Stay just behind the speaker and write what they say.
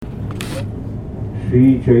শ্রী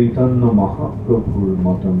চৈতন্য মহাপ্রভুর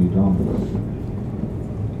মতমিদম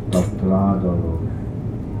তত্রাদর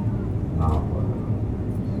না পর।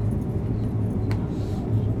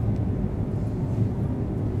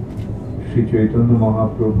 শ্রী চৈতন্য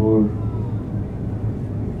মহাপ্রভুর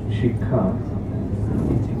শিক্ষা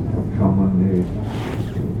সম্বন্ধে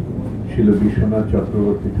শিল বিশ্বনাথ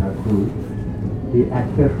চক্রবর্তী ঠাকুর এই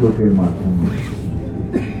একটা শ্লোকের মাধ্যমে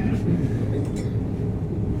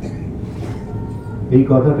এই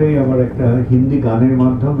কথাটাই আবার একটা হিন্দি গানের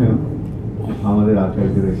মাধ্যমেও আমাদের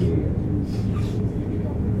आचार्य किए गए।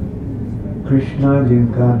 कृष्णा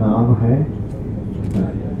जिनका नाम है,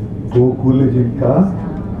 गोकुल जिनका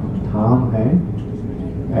धाम है,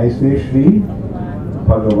 ऐसे श्री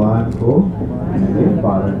भगवान को मेरे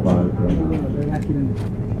बारंबार प्रणाम।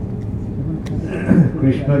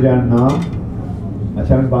 कृष्ण যার নাম,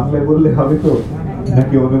 আচ্ছা আমি বাংলায় বললে হবে তো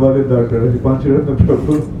নাকি অনুবাদের দরকার আছে? পঞ্চরত্ন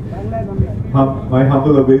প্রভু, my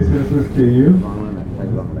humble obeisances to you.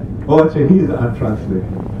 Oh, actually, he is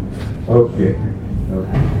untranslated. Okay.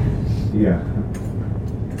 Yeah.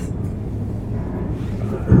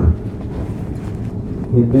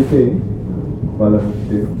 হিন্দিতে বলা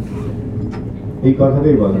হচ্ছে, এই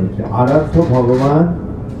কথাটাই বলা হচ্ছে, আরাধ্য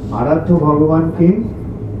ভগবান কে?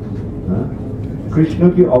 কৃষ্ণ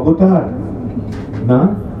কি অবতার না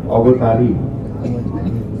অবতারী?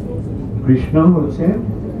 কৃষ্ণ হচ্ছে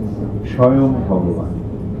স্বয়ং ভগবান,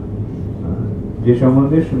 যে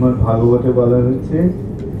সম্বন্ধে শ্রীমদ্ ভাগবতে বলা হয়েছে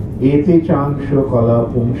এতে চাংশ কলা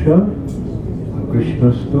পুংস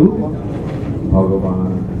কৃষ্ণস্তু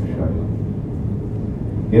ভগবান স্বয়ং।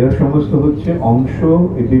 এরা সমস্ত হচ্ছে অংশ।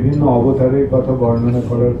 এই বিভিন্ন অবতারের কথা বর্ণনা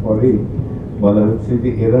করার পরে বলা হচ্ছে যে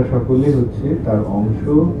এরা সকলে হচ্ছে তার অংশ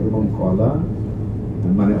এবং কলা,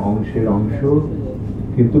 মানে অংশের অংশ,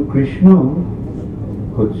 কিন্তু কৃষ্ণ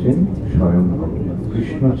হচ্ছেন স্বয়ং ভগবান।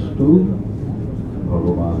 কৃষ্ণস্তু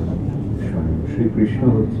ভগবান স্বয়ং, শ্রীকৃষ্ণ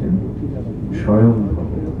হচ্ছেন স্বয়ং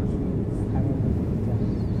ভগবান।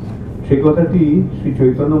 সে কথাটি শ্রী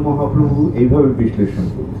চৈতন্য মহাপ্রভু এইভাবে বিশ্লেষণ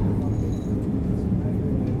করছেন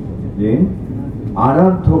যে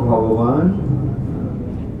আরাধ্য ভগবান,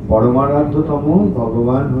 পরমারাধ্যতম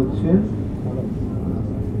ভগবান হচ্ছেন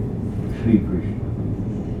শ্রীকৃষ্ণ।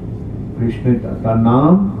 কৃষ্ণের তার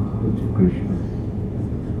নাম হচ্ছে কৃষ্ণ,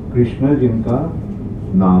 কৃষ্ণ जिनका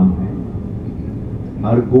नाम है,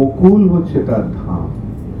 আর গোকুল হচ্ছে তার ধাম।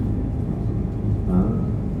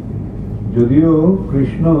 যদিও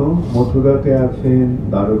কৃষ্ণ মথুরাতে আছেন,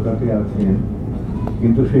 দ্বারকাতে আছেন,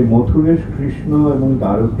 কিন্তু সেই মথুরেশ কৃষ্ণ এবং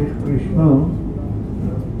দ্বারকেশ কৃষ্ণ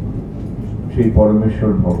সেই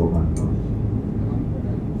পরমেশ্বর ভগবান,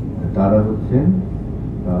 তারা হচ্ছেন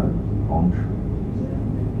তার অংশ,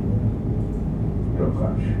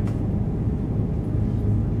 প্রকাশ।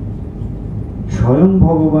 स्वयं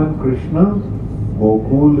भगवान कृष्ण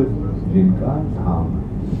गोकुल जिनका धाम,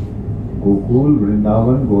 गोकुल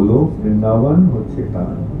वृंदावन, गोलोक वृंदावन होच्छे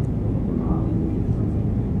तार धाम।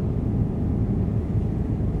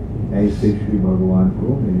 ऐसे श्री भगवान को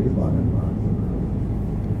मेरे बारंबार।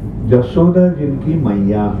 যশোদা जिनकी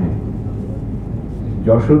मैया है,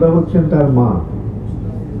 যশোদা হচ্ছেন তার মা।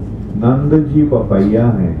 নন্দজি পাপাইয়া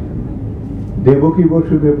है, দেবকী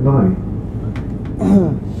বসুদেব নয়।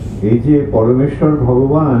 এই যে পরমেশ্বর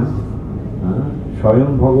ভগবান, স্বয়ং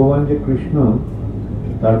ভগবান যে কৃষ্ণ,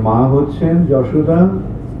 তার মা হচ্ছেন যশোদা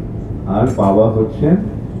আর বাবা হচ্ছেন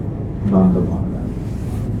নন্দ মহারাজ।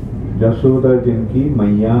 যশোদা जिनकी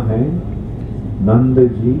मैया है, नंद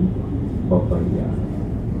जी पपैया,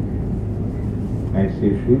 ऐसे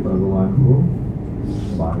श्री भगवान को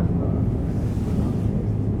बारंबार।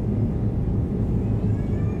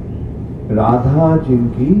 राधा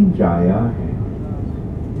जिनकी जाया है,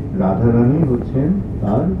 রাধা রানী হচ্ছেন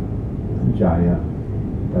তার জায়া,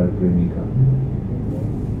 তার প্রেমিকা।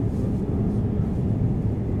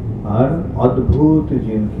 আর অদ্ভুত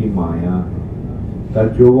जिनकी মায়া, তার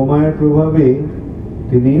যোগমায়ার প্রভাবে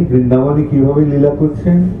তিনি বৃন্দাবনে কিভাবে লীলা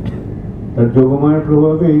করছেন, তার যোগমায়ার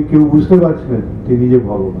প্রভাবে কেউ বুঝতে পারছে না তিনি যে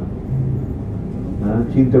ভগবান,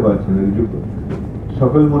 চিনতে পারছে না।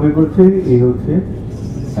 সকল মনে করছে এই হচ্ছে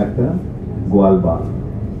একটা গোয়াল বাল,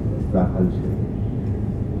 রাখাল ছেলে।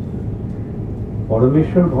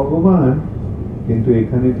 পরমেশ্বর ভগবান, কিন্তু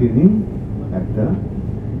এখানে তিনি একটা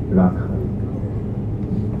রাখাল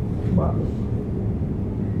বালক।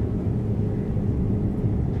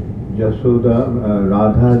 যশোদা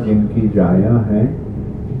राधा जिनकी जाया है,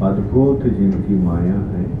 अद्भुत जिनकी माया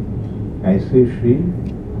है, ऐसे श्री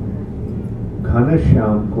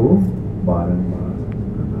घनश्याम को बारंबार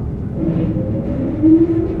प्रणाम।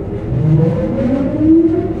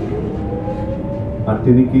 আর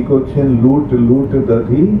তিনি কি করছেন? লুট লুট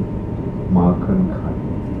দধি মাখন খায়।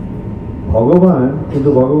 ভগবান কিন্তু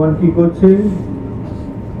ভগবান কি করছে?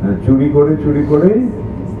 চুরি করে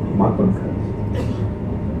মাখন খাচ্ছে।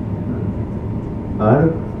 আর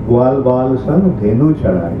গোয়াল বাল সঙ্গ ধেনু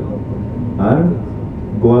চড়ায়, আর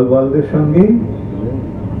গোয়াল বালদের সঙ্গে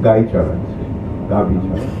গাই চড়াচ্ছে, গাভী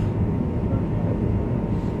চড়াচ্ছে।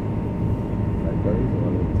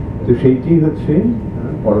 তো সেইটি হচ্ছে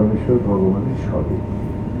পরমেশ্বর ভগবানের স্বরূপ।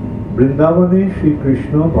 বৃন্দাবনে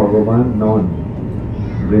শ্রীকৃষ্ণ ভগবান নন,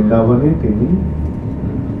 বৃন্দাবনে তিনি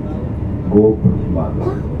গোপ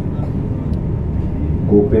বালক,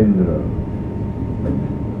 গোপেন্দ্র,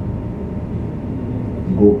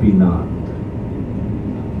 গোপীনাথ।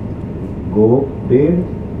 গোপদের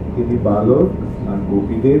তিনি বালক আর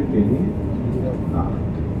গোপীদের তিনি নাথ।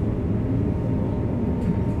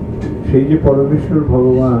 সেই যে পরমেশ্বর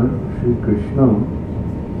ভগবান শ্রীকৃষ্ণ,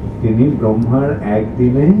 তিনি ব্রহ্মার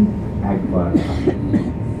একদিনে একবার আসেন।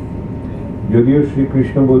 যদিও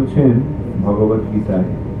শ্রীকৃষ্ণ বলছেন ভগবত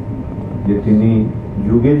গীতায় যে তিনি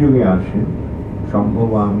যুগে যুগে আসেন, সম্ভব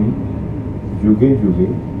আমি যুগে যুগে,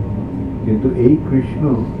 কিন্তু এই কৃষ্ণ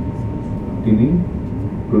তিনি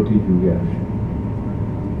প্রতি যুগে আসেন।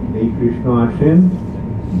 এই কৃষ্ণ আসেন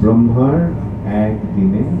ব্রহ্মার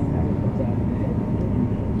একদিনে একবার।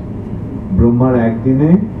 ব্রহ্মার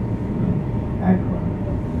একদিনে একবার।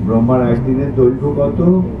 ব্রহ্মার একদিনের দৈর্ঘ্য কত?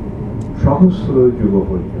 সহস্র যুগ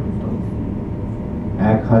পর্যন্ত।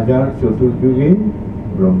 1000 চতুর্যুগে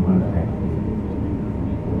ব্রহ্মার একদিন,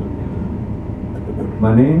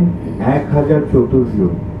 মানে 1000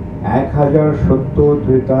 চতুর্যুগ, 1000 সত্য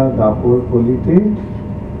ত্রেতা দাপর কলিতে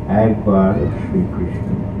একবার শ্রীকৃষ্ণ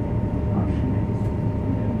আসেন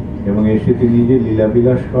এবং এসে তিনি যে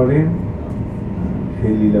লীলাবিলাস করেন,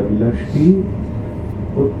 সেই লীলাবিলাসটি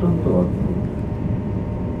অত্যন্ত অদ্ভুত।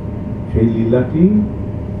 সেই লীলাটি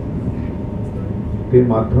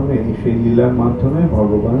মাধ্যমে, সেই লীলার মাধ্যমে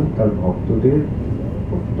ভগবান তার ভক্তদের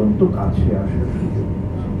অত্যন্ত কাছে আসার সুযোগ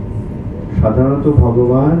দিচ্ছেন। সাধারণত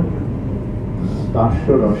ভগবান দাস্য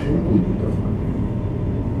রসে পূজিত হন,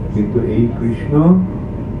 কিন্তু এই কৃষ্ণ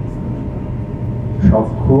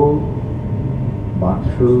সখ্য,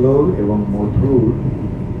 বাৎসল্য এবং মধুর,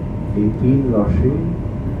 এই 3 রসে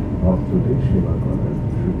ভক্তদের সেবা করার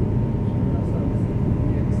সুযোগ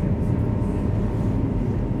দিচ্ছেন।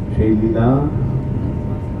 সেই লীলা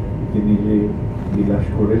তিনি যে বিলাস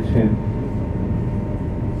করেছেন,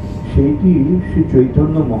 সেইটি শ্রী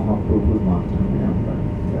চৈতন্য মহাপ্রভুর মাধ্যমে আমরা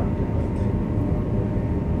জানতে পারছি।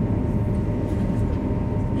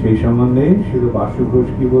 সেই সম্বন্ধে শ্রী বাসু ঘোষ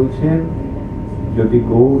কি বলছেন? যদি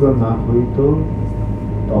গৌর না হইত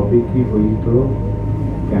তবে কি হইত,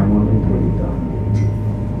 কেমনে ধরিতাম।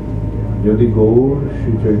 যদি গৌর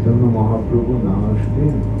শ্রী চৈতন্য মহাপ্রভু না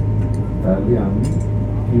আসতেন, তাহলে আমি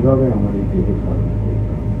কিভাবে আমার এই দেহে ধারণ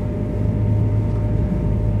করতাম।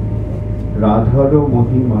 রাধার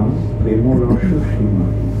মহিমা প্রেম রস সীমা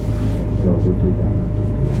জগতে জানাত।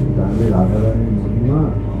 তাহলে রাধারানীর মহিমা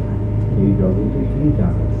এই জগতে কি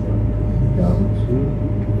জানাতে পারে? যা হচ্ছে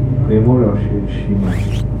প্রেম রসের সীমা।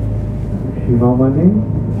 সীমা মানে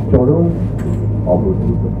চরম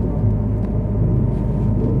অবধি।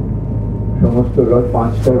 সমস্ত রস,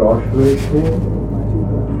 5টা রস রয়েছে।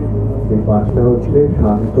 এই 5টা হচ্ছে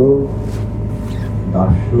শান্ত,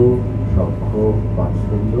 দাস্য, সখ্য,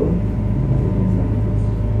 বাৎসল্য।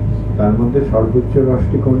 তার মধ্যে সর্বোচ্চ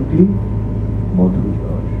রসটি কোনটি? মধুর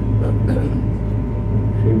রস।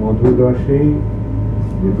 সেই মধুর রসেই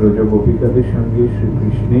যে ব্রজ গোপিকাদের সঙ্গে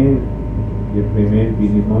শ্রীকৃষ্ণের যে প্রেমের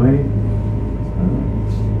বিনিময়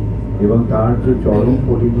এবং তার যে চরম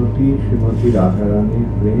পরিণতি শ্রীমতী রাধারানীর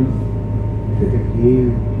প্রেম, সেটা কে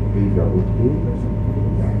এই জগৎকে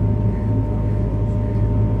জানে।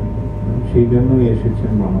 সেই জন্যই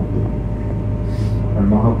এসেছেন মহাপ্রভু। আর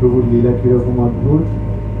মহাপ্রভুর লীলা কিরকম অদ্ভুত।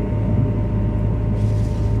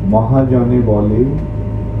 মহাজনে বলে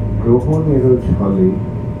গ্রহণের ছলে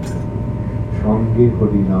সঙ্গে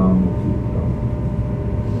হরিনাম কীর্তন।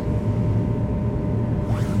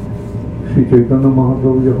 শ্রী চৈতন্য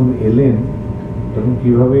মহাপ্রভু যখন এলেন, তখন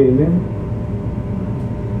কিভাবে এলেন?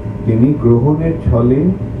 তিনি গ্রহণের ছলে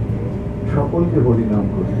সকলকে হরিনাম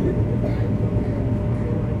করলেন।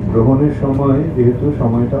 গ্রহণের সময়, যেহেতু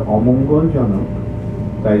সময়টা অমঙ্গলজনক,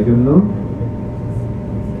 তাই জন্য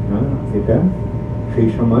এটা সেই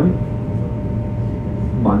সময়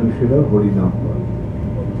মানুষেরা হরিনাম করে।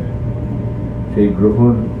 সেই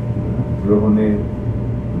গ্রহণের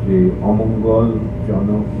যে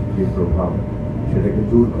অমঙ্গলজনক যে প্রভাব, সেটাকে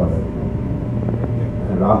দূর করার জন্য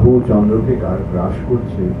রাহু চন্দ্রকে গ্রাস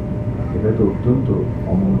করছে, এটা তো অত্যন্ত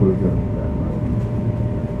অমঙ্গলজনক ব্যাপার।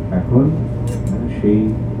 এখন সেই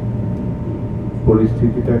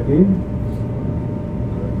পরিস্থিতিটাকে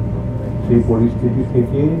সেই পরিস্থিতি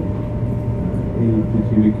থেকে এই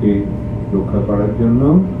পৃথিবীকে রক্ষা করার জন্য,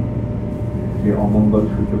 যে অমঙ্গল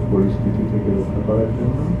সূচক পরিস্থিতি থেকে রক্ষা করার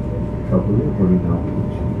জন্য সকলে হরিনাম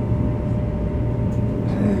করছে।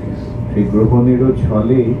 সেই গ্রহণেরও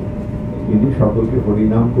ছলে তিনি সকলকে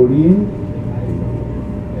হরিনাম করিয়ে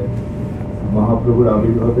মহাপ্রভুর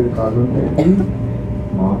আবির্ভাবের কারণটা কি?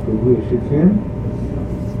 মহাপ্রভু এসেছেন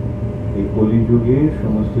এই কলিযুগের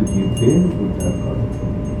সমস্ত জীবদের উদ্ধার করার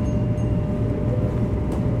জন্য।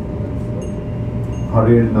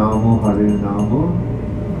 হরের নাম, হরের নাম,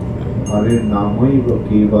 হরের নামই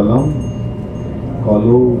কেবলম,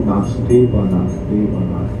 কলো নাস্তে বা নাস্তে বা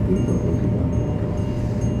নাস্তে।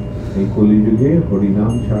 এই কলিযুগে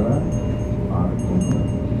হরিনাম ছাড়া আর কোনো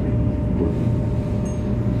গতি।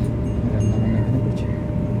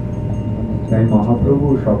 তাই মহাপ্রভু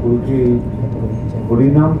সকলকে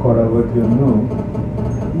হরিনাম করাবার জন্য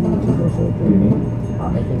তিনি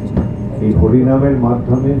এই হরিনামের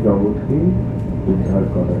মাধ্যমে জগৎকে উদ্ধার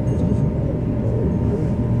করার জন্য।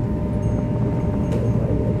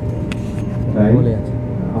 তাই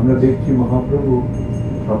আমরা দেখছি মহাপ্রভু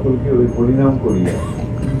সকলকে ওই হরিনাম করিয়া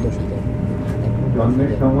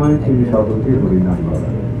জন্মের সময় তিনি সকলকে হরিনাম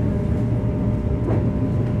করান।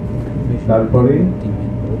 তারপরে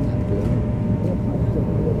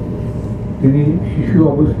তিনি শিশু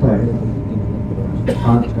অবস্থায়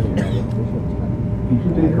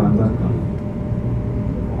কিছুতেই কান্না খান।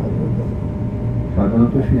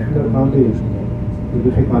 সাধারণত শিশুরা কাঁদে, কিন্তু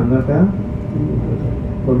সেই কান্নাটা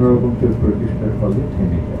কোন রকম কেউ প্রচেষ্টার ফলে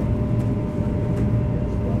থেমে যায়।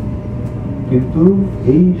 কিন্তু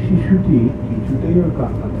এই শিশুটি কিছুতেই ওর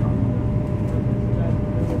কান্না থামে।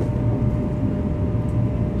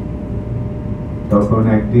 তখন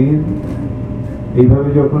একদিন এইভাবে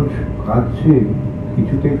যখন কাঁদছে,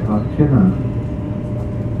 কিছুতেই থামছে না,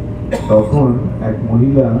 তখন এক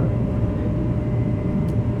মহিলা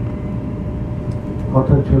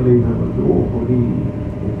কথা চলে এইভাবে, ও হরি,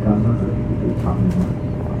 এই কান্নাটা কিছুতেই থামে না।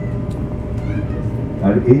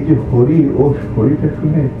 আর এই যে হরি, ও হরিটা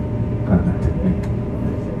শুনে কান্না থাকে।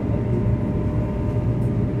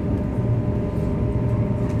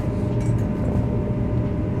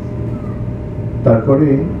 তারপরে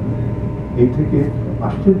এই থেকে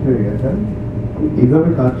আশ্চর্য হয়ে গেছে, এইভাবে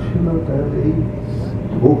কাঁদছিল, তাহলে এই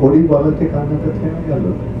ও হরি বলাতে কান্নাটা থেমে গেল।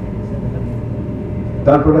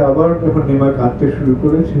 তারপরে আবার যখন নিমাই কাঁদতে শুরু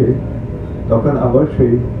করেছে, তখন আবার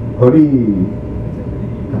সেই হরি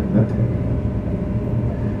কান্না থেমে।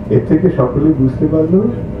 এর থেকে সকলে বুঝতে পারলো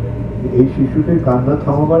এই শিশুটির কান্না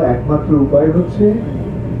থামাবার একমাত্র উপায় হচ্ছে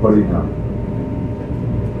হরিনাম।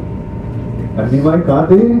 আর নিমাই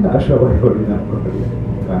কাঁদে আর সবাই হরিনাম করে,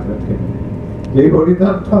 কান্না থেমে। যে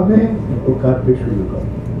হরিনাম থামে ও কাঁদতে শুরু করে।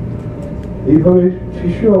 এইভাবে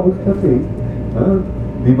শিশু অবস্থাতেই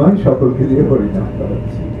নিমাই সকলকে দিয়ে হরিনাম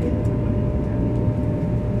করাচ্ছে।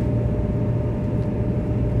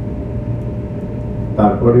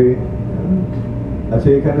 তারপরে আচ্ছা,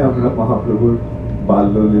 এখানে আমরা মহাপ্রভুর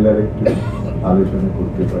বাল্য লীলার একটু আলোচনা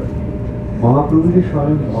করতে পারি। মহাপ্রভু যে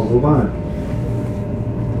স্বয়ং ভগবান,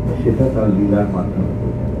 সেটা তার লীলার মাধ্যমে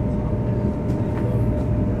বোঝা যায়।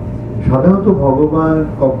 সাধারণত ভগবান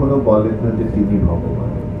কখনো বলেন না যে তিনি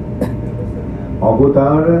ভগবান।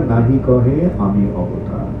 অবতার নাহি কহে আমি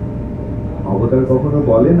অবতার। অবতার কখনো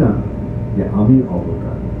বলে না যে আমি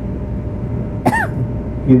অবতার।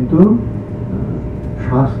 কিন্তু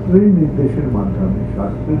শাস্ত্রের নির্দেশের মাধ্যমে,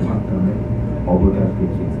 শাস্ত্রের মাধ্যমে অবতারকে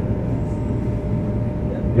চিনি।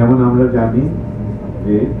 যেমন আমরা জানি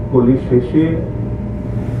যে কলির শেষে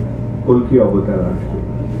কল্কি অবতার আসবে।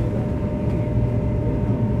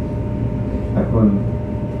 এখন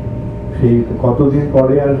সেই কতদিন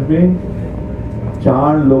পরে আসবে?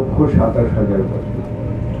 4,27,000 বছর।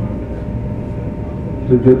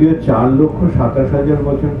 তো যদিও 4,27,000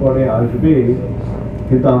 বছর পরে আসবে,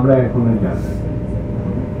 কিন্তু আমরা এখনো জানি।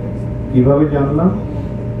 কিভাবে জানলাম?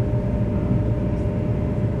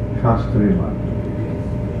 শাস্ত্রের মাধ্যমে।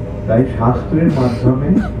 তাই শাস্ত্রের মাধ্যমে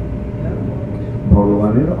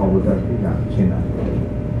ভগবানের অবতারকে জানছে না।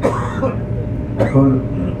 এখন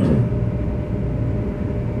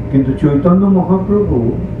কিন্তু চৈতন্য মহাপ্রভু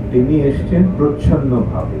তিনি এসছেন প্রচ্ছন্ন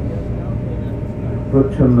ভাবে।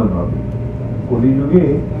 প্রচ্ছন্ন ভাবে কলিযুগে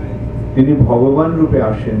তিনি ভগবান রূপে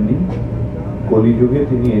আসেননি, কলিযুগে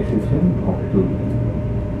তিনি এসেছেন ভক্ত রূপে।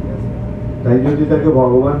 তাই যদি তাকে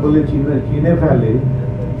ভগবান বলে চিনে ফেলে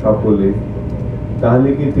সকলে, তাহলে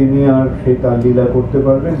কি তিনি আর সে তার লীলা করতে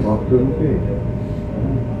পারবেন ভক্ত রূপে?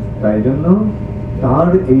 তাই জন্য তার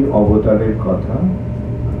এই অবতারের কথা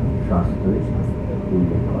শাস্ত্রে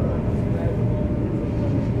উল্লেখ করা।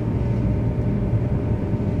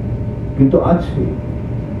 কিন্তু আছে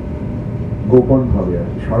গোপন ভাবে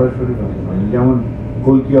আছে, সরাসরি ভাবে নয়। যেমন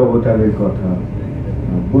কল্কি অবতারের কথা,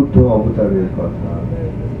 বুদ্ধ অবতারের কথা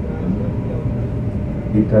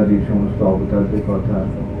ইত্যাদি সমস্ত অবতারদের কথা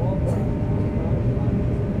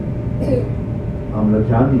আমরা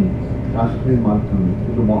জানি শাস্ত্রের মাধ্যমে,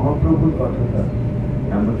 কিন্তু মহাপ্রভুর কথাটা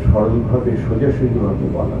এমন সরলভাবে সোজাসুজি ভাবে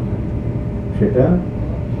বলা হয়, সেটা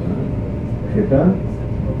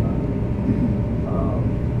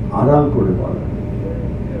আড়াল করে বলা,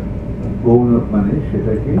 গৌণ মানে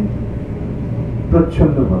সেটাকে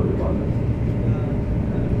প্রচ্ছন্ন ভাবে বলা।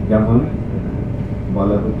 যেমন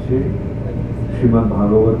বলা হচ্ছে শ্রীমদ্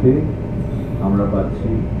ভাগবতে আমরা পাচ্ছি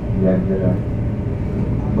যে এক জায়গায়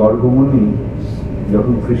গর্গমুনি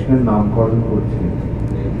যখন কৃষ্ণের নামকরণ করছে,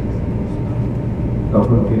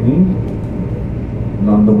 তখন তিনি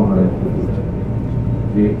নন্দ মহারাজকে বলছেন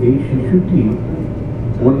যে এই শিশুটি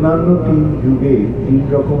অন্যান্য 3 যুগে 3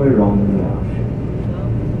 রকমের রং নিয়ে আসে,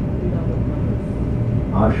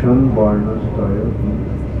 আসন বর্ণ স্তয়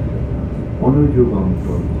অনুযুগন্ত,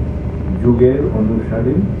 যুগের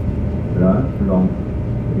অনুসারে রং,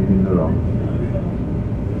 বিভিন্ন রং।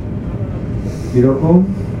 এরকম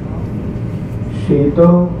শ্বেত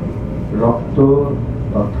রক্ত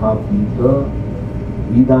তথা পীত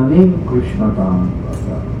ইদানীং কৃষ্ণতাং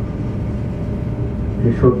কথা। সে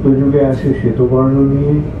সত্য যুগে আসে শ্বেতবর্ণ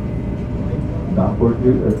নিয়ে, দাপর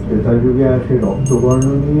ত্রেতা যুগে আসে রক্তবর্ণ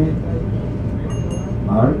নিয়ে,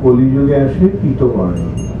 আর কলিযুগে আসে পীতবর্ণ।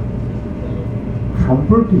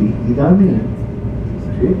 সম্প্রতি ইদানীং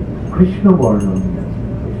সে কৃষ্ণবর্ণ নিয়ে,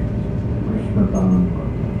 কৃষ্ণতাং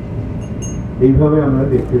কথা। এইভাবে আমরা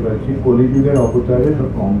দেখতে পাচ্ছি কলিযুগের অবতারের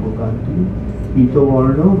অঙ্গকান্তি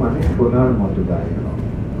পীতবর্ণ মানে সোনার মতো গায়ে রং।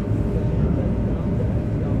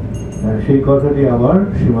 সেই কথাটি আবার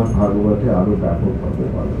শ্রীমদ্ ভাগবতে আরো ব্যাপকভাবে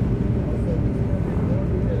বলা।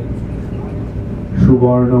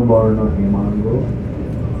 সুবর্ণ বর্ণ হেমাঙ্গ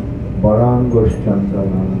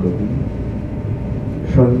বরাঙ্গশ্চন্দ্রাঙ্গী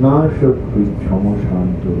সন্ন্যাসকৃত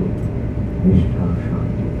সমশান্ত নিষ্ঠা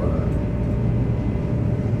শান্তি করা।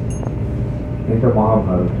 এটা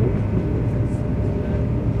মহাভারতে।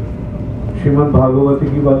 শ্রীমদ্ ভাগবতে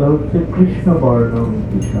কি বলা হচ্ছে? কৃষ্ণ বর্ণ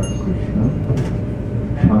বিশাল কৃষ্ণ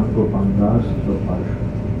শান্ত পাঙ্গাস্ত পার্শ্ব।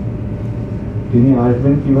 তিনি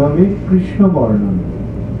আসবেন কিভাবে? কৃষ্ণ বর্ণন,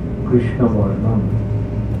 কৃষ্ণ বর্ণন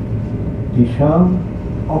দিশা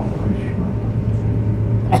অকৃষ্ণ,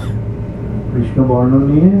 কৃষ্ণ বর্ণ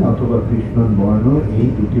নিয়ে অথবা কৃষ্ণ বর্ণ, এই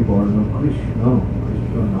দুটি বর্ণ কৃষ্ণ,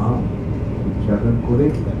 কৃষ্ণ নাম উচ্চারণ করে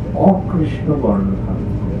অকৃষ্ণ বর্ণ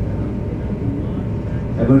ধারণ করে।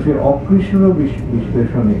 এখন সে অকৃষ্ণ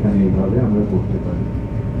বিশ্লেষণ এখানে এইভাবে আমরা করতে পারি।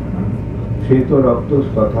 শ্বেত রক্ত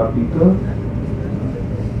তথাপিত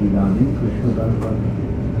ইদানীং কৃষ্ণতাং কথা।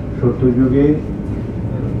 সত্যযুগে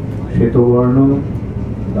শ্বেতবর্ণ,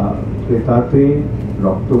 ত্রেতাতে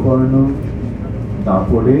রক্তবর্ণ,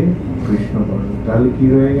 দাপরে কৃষ্ণবর্ণ। তাহলে কি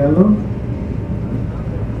রয়ে গেল?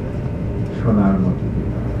 সোনার মতো।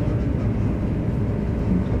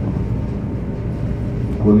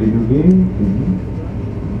 কলিযুগে তিনি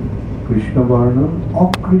কৃষ্ণবর্ণ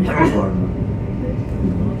অকৃষ্ণ বর্ণ,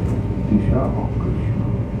 দিশা অকৃষ্ণ।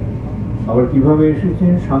 আবার কিভাবে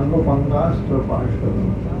এসেছেন? সাঙ্গ পাঙ্গাস্ত্র পার্শ্বদ,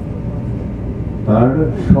 তার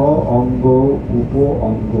স্ব অঙ্গ উপ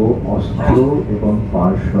অঙ্গ অস্ত্র এবং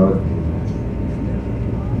পার্শ্বদ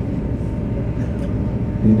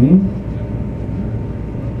তিনি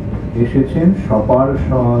এসেছেন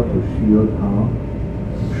সপার্শ্বদ শিরধাম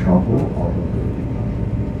সহ অবতরী।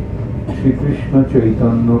 শ্রীকৃষ্ণ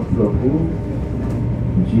চৈতন্য প্রভু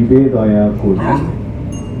জীবে দয়া করি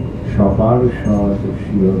সপার্শ্বদ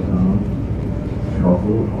শিরধাম সহ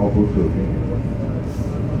অবতরী।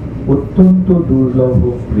 অত্যন্ত দুর্লভ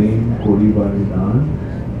প্রেম করিবার দান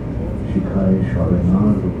শিখায়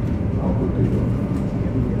শরণাগতি অবতীর্ণ।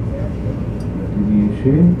 তিনি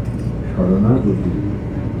এসে শরণাগতি।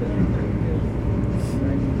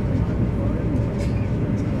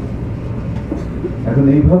 এখন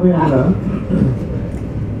এইভাবে আমরা,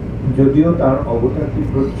 যদিও তার অবতারটি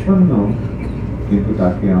প্রচ্ছন্ন, কিন্তু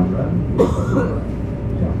তাকে আমরা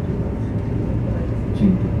জানতে পারছি,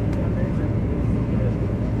 চিনতে পারছি।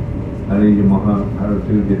 আর এই যে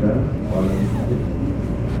মহাভারতের যেটা বলা হচ্ছে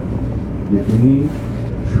যে তিনি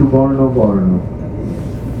সুবর্ণ বর্ণ,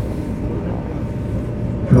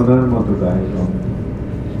 সোনার মতো গায়ে রং,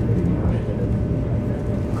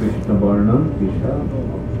 কৃষ্ণ বর্ণ দিশা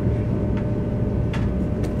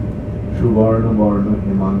সুবর্ণ বর্ণ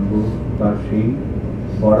হেমাঙ্গ, তার সেই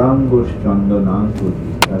বরাঙ্গ চন্দনাঙ্গ,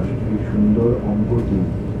 তার সেই সুন্দর অঙ্গটি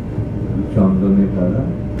চন্দনের দ্বারা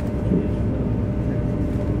চলছে।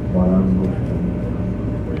 বরাঙ্গ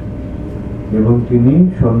এবং তিনি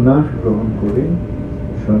সন্ন্যাস গ্রহণ করে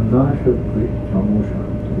সন্ন্যাসকৃত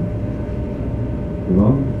সমশান্তি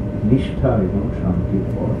এবং নিষ্ঠা এবং শান্তির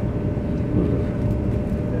পথ প্রদর্শন।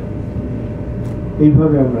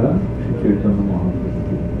 এইভাবে আমরা শ্রী চৈতন্য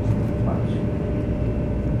মহাপ্রভুকে পাচ্ছি।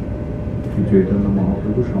 শ্রী চৈতন্য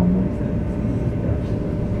মহাপ্রভু সম্বন্ধে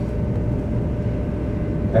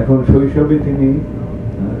এখন শৈশবে তিনি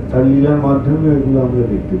তার লীলার মাধ্যমে এগুলো আমরা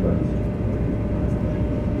দেখতে পাচ্ছি।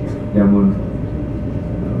 যেমন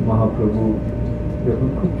মহাপ্রভু যখন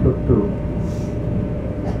খুব ছোট্ট,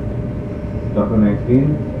 তখন একদিন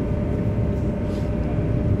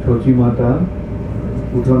শচী মাতা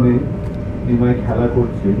উঠোনে নিমাই খেলা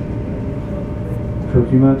করছে।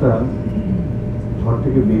 শচী মাতা ঘর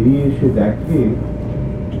থেকে বেরিয়ে এসে দেখে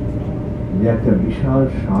যে একটা বিশাল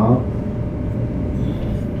সাপ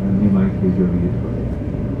নিমাইকে জড়িয়ে ধরে।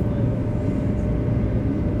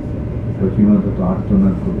 শচী মাতা তো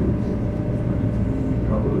আর্তনাদ করে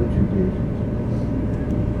সকলে ছুটে এসেছে।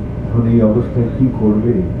 এখন এই অবস্থায় কি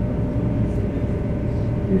করবে?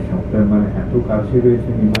 যে সাপটা মানে এত কাছে রয়েছে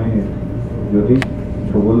নিমাইয়ের, যদি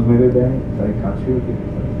ছবল মেরে দেয় তাই কাছেও যেতে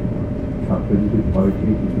পারে, সাপটা যদি ভয়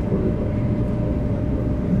খেয়ে কিছু করে পারে।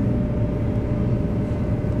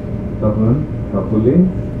 তখন সকলে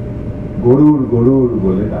গরুর গরুর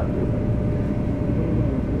বলে ডাকতে পারে।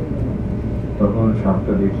 তখন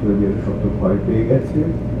সাপটা দেখলো যে সব তো ভয় পেয়ে গেছে,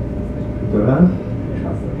 সুতরাং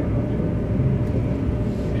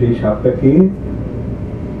সেই সাপটাকে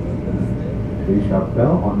সেই সাপটা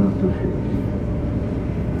অনন্ত শেষ।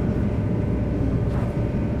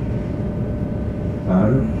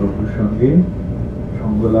 তার প্রভুর সঙ্গে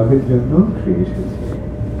সঙ্গ লাভের জন্য সে এসেছে।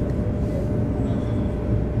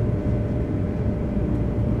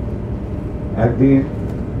 একদিন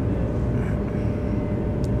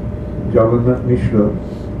জগন্নাথ মিশ্র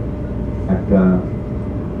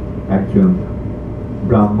একজন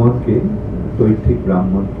ব্রাহ্মণকে, তৈত্রিক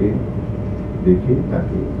ব্রাহ্মণকে দেখে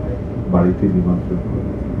তাকে বাড়িতে নিমন্ত্রণ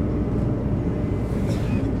করে।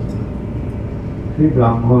 সেই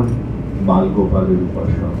ব্রাহ্মণ বালগোপালের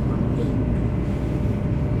উপাসক।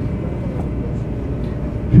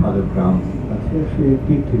 শালগ্রাম আছে, সে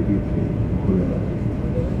তীর্থে তীর্থে ঘুরে বেড়ায়,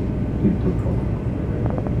 তীর্থভ্রমণ।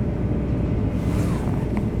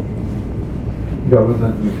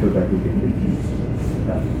 জগন্নাথ মিশ্র তাকে দেখেছি,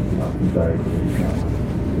 আপনি দয়া করে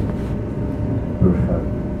প্রসাদ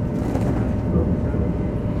গ্রহণ করেন,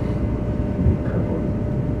 ভিক্ষা করেন।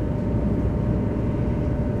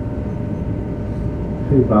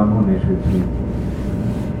 সেই ব্রাহ্মণ এসেছে।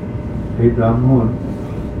 সেই ব্রাহ্মণ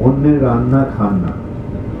অন্যের রান্না খান না,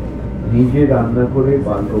 নিজে রান্না করে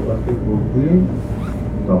বাল্যপাকে ভোগ দিয়ে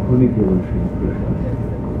তখনই কেবল সেই প্রসাদ।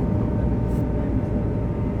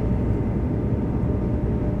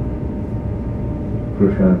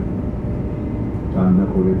 প্রসাদ রান্না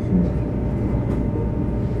করেছে।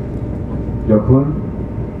 যখন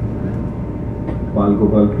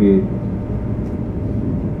বালগোপালকে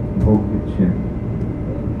ভোগ দিচ্ছেন,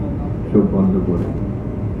 চোখ বন্ধ করে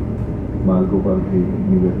বালগোপালকে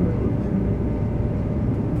নিবেদন করছেন,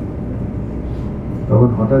 তখন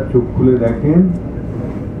হঠাৎ চোখ খুলে দেখেন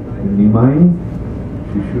নিমাই,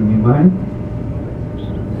 শিশু নিমাই,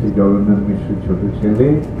 সেই জগন্নাথ মিশ্রের ছোট ছেলে,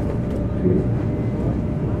 সে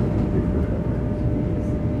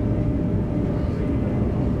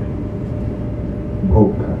ভোগ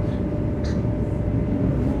খাচ্ছে।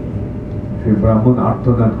 সেই ব্রাহ্মণ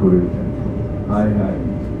আর্তনাদ করে উঠেন, হায় হায়,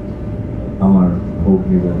 আমার ভোগ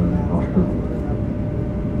নিবেদনে নষ্ট করে।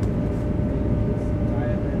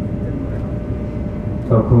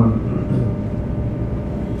 তখন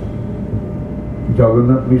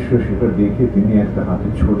জগন্নাথ মিশ্র সেটা দেখে তিনি একটা হাতে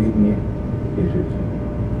ছড়ি নিয়ে এসেছেন।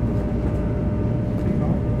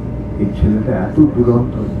 এই ছেলেটা এত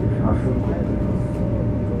দুরন্ত যে শাসন করতে।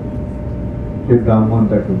 সে ব্রাহ্মণ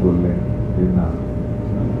তাকে বললেন যে না,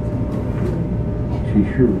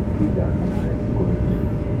 শিশু কি জানে করে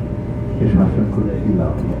এ শাসন করে কি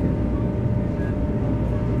লাভ হবে।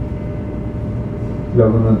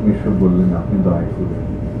 জগন্নাথ মিশ্র বললেন আপনি দয়া করে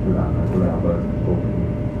রান্না করে আবার কখন।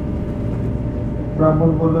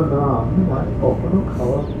 ব্রাহ্মণ বলল না, আমি কখনো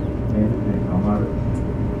খাওয়া আমার,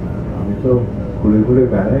 আমি তো ঘুরে ঘুরে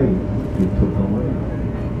বেড়াই তীর্থ ভ্রমণে,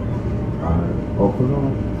 আর কখনো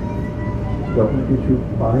যখন কিছু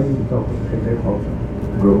পাই তখন সেটাই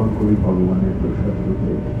গ্রহণ করি ভগবানের প্রসাদ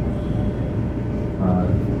রূপে। আর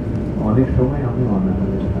অনেক সময় আমি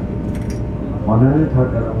অনাহারে থাকি, অনাহারে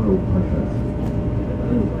থাকার আমার অভ্যাস আছে।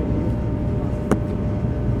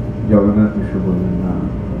 জগন্নাথ মিশ্র বললেন না,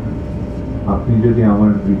 আপনি যদি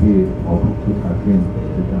আমার গৃহে অভুক্ত থাকেন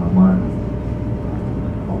সেটা আমার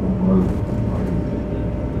অমঙ্গল।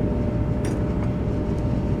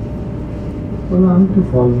 বললো আমি একটু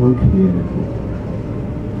ফলমূল খেয়ে নেব।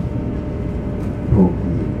 ভোগ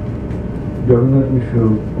দিয়ে জগন্নাথ মিশ্র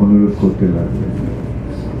অনুরোধ করতে লাগলেন।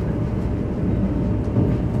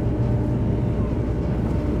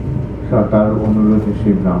 তার অনুরোধে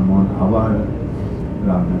সেই ব্রাহ্মণ আবার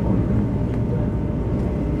রান্না করলেন।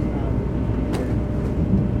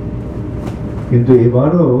 কিন্তু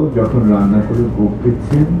এবারও যখন রান্না করে ভোগ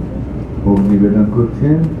দিচ্ছেন, ভোগ নিবেদন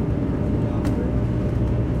করছেন,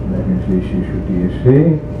 দেখেন সেই শিশুটি এসে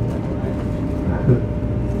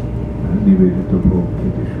নিবেদিত ভোগ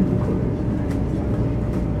খেতে শুরু করেছে।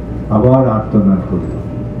 আবার আর্তনাদ করল।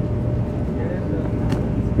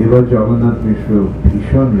 এবার জগন্নাথ মিশ্র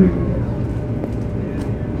ভীষণ রেগে গেছে,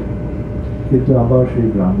 কিন্তু আবার সেই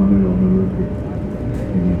ব্রাহ্মণের অনুরোধে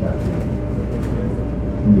তিনি তাকে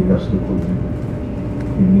নিরস্ত করলেন।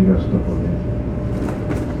 নিরস্ত করলেন।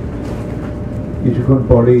 কিছুক্ষণ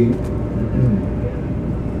পরেই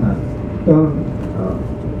তখন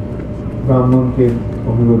ব্রাহ্মণকে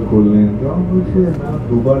অনুরোধ করলেন। ব্রাহ্মণ বলছে, না,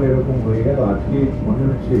 দুবার এরকম হয়ে গেল, আজকে মনে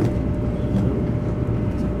হচ্ছে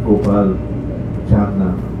গোপাল চান না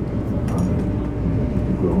আমি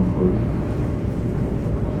কিছু গ্রহণ করি।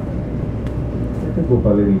 এটা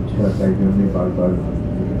গোপালের ইচ্ছা, তাই জন্যে বারবার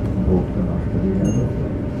ভোগটা নষ্ট হয়ে গেল।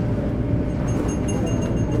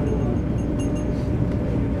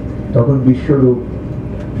 তখন বিশ্বরূপ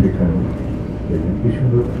সেখানে।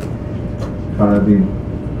 বিশ্বরূপ সারাদিন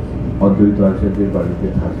অদ্বৈত আচার্যের বাড়িতে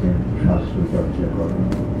থাকেন, শাস্ত্র চর্চা করেন।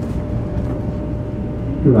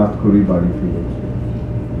 একটু রাত করেই বাড়ি ফিরেছে।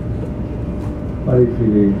 বাড়ি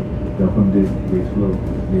ফিরে যখন দেখলো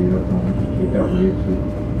যে এরকম এটা হয়েছে,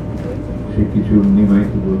 সে কিছু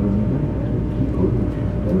নিমাইকে বলল, কি করিস,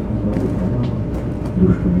 এরকম ভাবে কেন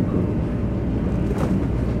দুষ্টুমি করিস?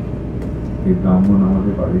 এই ব্রাহ্মণ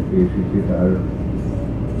আমাদের বাড়িতে এসেছে, তার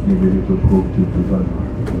নিবেদিত ভোগ দুবার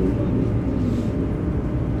নষ্ট করে।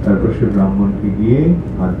 তারপর সে ব্রাহ্মণকে গিয়ে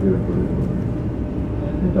হাত জোর করে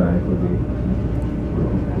দয়া করে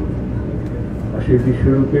গ্রহণ করে। আর সেই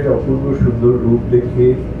বিশ্বরূপের অপূর্ব সুন্দর রূপ দেখে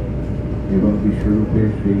এবং বিশ্বরূপের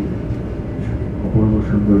সেই অপূর্ব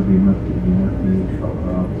সুন্দর বিমাতি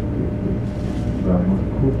স্বভাব দেখে ব্রাহ্মণ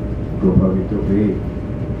খুব প্রভাবিত হয়ে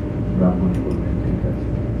ব্রাহ্মণ বললেন, ঠিক আছে,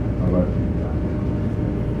 আবার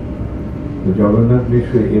তো জগন্নাথ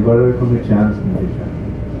মিশ্র এবার আর কোনো চান্স নিতে চান।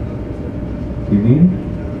 তিনি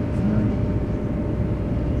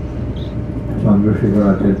চন্দ্রশেখর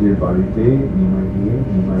আচার্যের বাড়িতে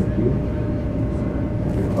নিমাইকে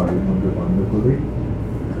ঘরের মধ্যে বন্ধ করে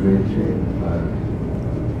রয়েছে, আর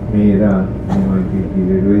মেয়েরা নিমাইকে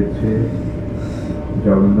ঘিরে রয়েছে।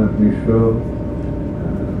 জগন্নাথ মিশ্র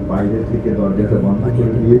বাইরে থেকে দরজাটা বন্ধ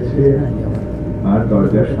করে দিয়েছে, আর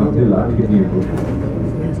দরজার সামনে লাঠি নিয়ে বসে,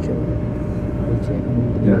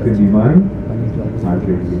 যাতে নিমাই আর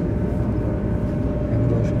বেরিয়ে।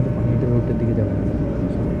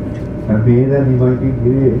 আর মেয়েরা নিমাইকে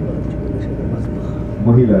ঘিরে,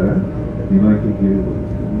 মহিলারা নিমাইকে ঘিরে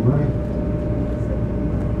বলছে, নিমাই,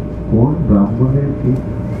 কোন ব্রাহ্মণের কি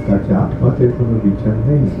তার জাতপাতের কোনো বিচার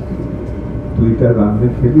নেই? তুই তার রান্না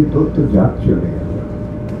খেলি, তোর তো জাত চলে গেল।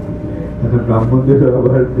 ব্রাহ্মণদের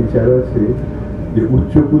আবার বিচার আছে যে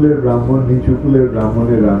উচ্চ কুলের ব্রাহ্মণ নিচু কুলের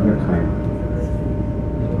ব্রাহ্মণের রান্না খায় না।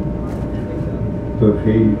 তো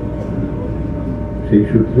সেই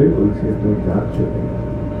সূত্রে বলছে তোর জাত চলে গেল।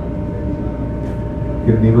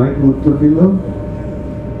 নিমাইকে উত্তর দিল,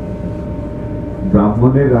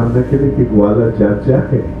 ব্রাহ্মণের রান্না খেলে কি গোয়ালার জাত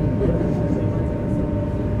যায়?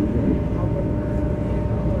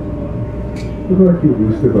 তোমরা কি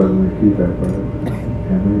বুঝতে পারলো না কি ব্যাপার,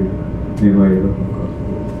 কেন নিমাই এরকম কথা?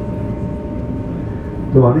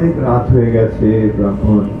 তো অনেক রাত হয়ে গেছে,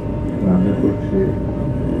 ব্রাহ্মণ রান্না করছে,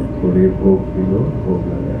 করে ভোগ দিল, ভোগ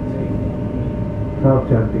লাগাচ্ছে, সব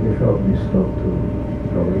চারদিকে সব নিস্তব্ধ,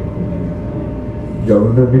 সবাই ঘুমিয়ে।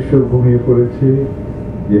 জগন্নাথ মিশ্র ঘুমিয়ে পড়েছে,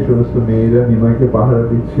 যে সমস্ত মেয়েরা নিমাইকে পাহারা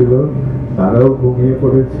দিচ্ছিল তারাও ঘুমিয়ে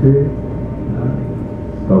পড়েছে।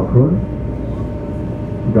 তখন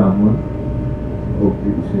ব্রাহ্মণ ভোগ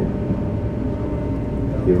দিচ্ছে।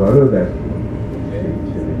 এবারও দেখো সেই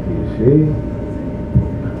ছেলেটি এসে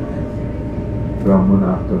ব্রাহ্মণ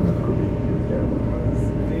আত্মনাদ করে,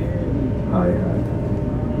 হায় হায়,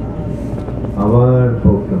 আবার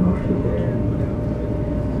ভোগটা নষ্ট করে।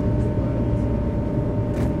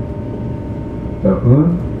 তখন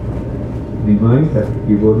নিমাই তাকে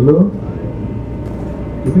কি বললো,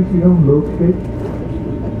 তুমি কিরকম লোককে,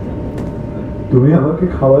 তুমি আমাকে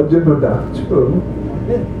খাওয়ার জন্য ডাকছো,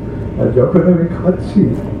 আর যখন আমি খাচ্ছি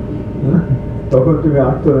তখন তুমি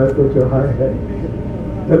আত্মনাদ করছো, হায় হায়,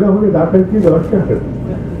 তাহলে আমাকে ডাকার কি দরকার?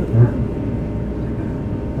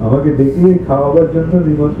 আমাকে ডেকে খাওয়াবার জন্য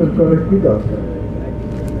নিমন্ত্রণ করার কি দরকার?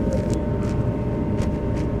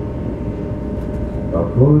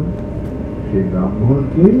 তখন সেই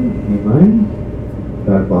ব্রাহ্মণকে নিমাই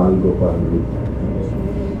তার বাল গোপাল রূপ,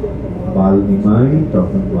 বাল নিমাই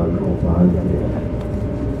তখন বাল গোপাল।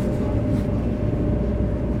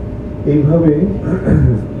 এইভাবে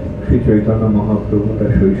শ্রী চৈতন্য মহাপ্রভু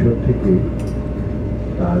তার শৈশব থেকে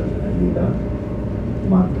তার লীলা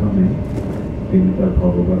মাধ্যমে তিনি তার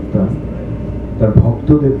ভগবত্তা তার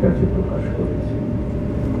ভক্তদের কাছে প্রকাশ করেছে।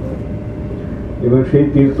 এবার সেই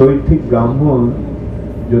তৈর্থিক ব্রাহ্মণ,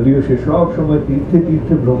 যদিও সে সব সময় তীর্থে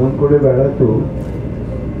তীর্থে ভ্রমণ করে বেড়াতো,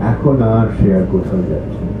 এখন আর সে আর কোথাও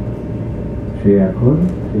যাচ্ছে। সে এখন,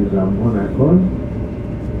 সেই ব্রাহ্মণ এখন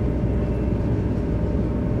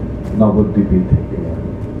নবদ্বীপে থেকে।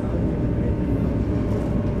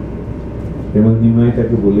 এবং নিমাই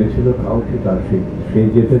তাকে বলেছিল কাউকে তার সে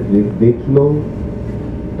যেটা দেখলো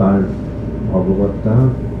তার ভগবত্তা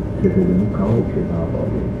সেটা যেন কাউকে না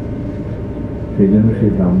বলে, সেই জন্য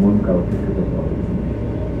সেই ব্রাহ্মণ কাউকে সেটা বলে।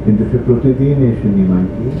 কিন্তু সে প্রতিদিন এসে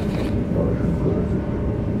নিমাইকে দর্শন করে।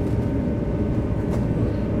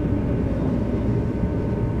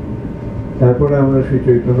 তারপরে আমরা শ্রী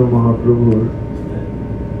চৈতন্য মহাপ্রভুর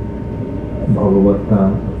ভগবত্তা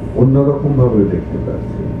অন্যরকম ভাবে দেখতে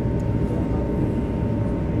পাচ্ছি।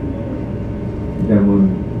 যেমন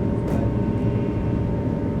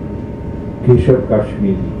কেশব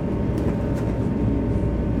কাশ্মীরি,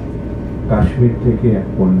 কাশ্মীর থেকে এক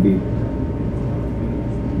পণ্ডিত,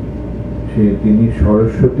 তিনি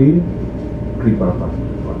সরস্বতীর কৃপা পাত্র।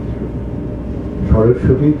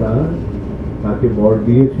 সরস্বতী তাকে বর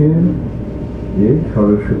দিয়েছেন যে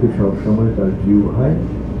সরস্বতী সবসময় তার জিহ্বায়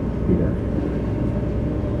বিরাজে,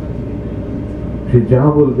 সে যা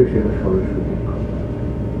বলবে সেটা সরস্বতীর কথা,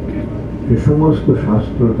 সে সমস্ত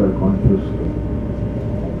শাস্ত্র তার কণ্ঠস্থ,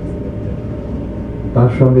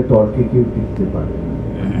 তার সঙ্গে তর্কে কেউ টিকতে পারে না,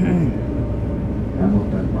 এমন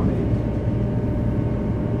তার মানে।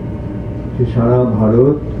 সে সারা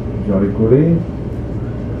ভারত জয় করে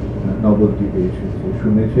নবদ্বীপে এসেছে।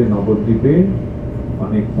 শুনেছে নবদ্বীপে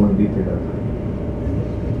অনেক পণ্ডিতেরা থাকে,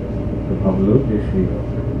 তো ভাবলো যে সে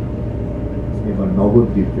এবার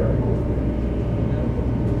নবদ্বীপ জয় করবে।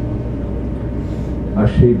 আর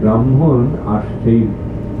সেই ব্রাহ্মণ আর সেই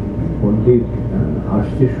পণ্ডিত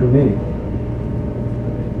আসছে শুনে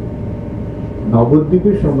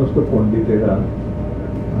নবদ্বীপের সমস্ত পণ্ডিতেরা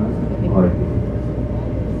ভয়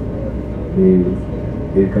পেয়ে,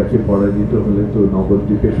 এর কাছে পরাজিত হলে তো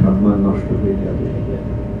নবদ্বীপের সম্মান নষ্ট হয়ে যাবে,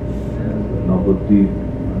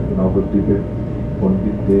 নবদ্বীপের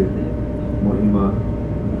পণ্ডিতদের মহিমা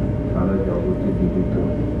সারা জগতে বিদিত।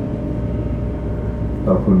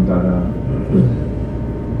 তখন তারা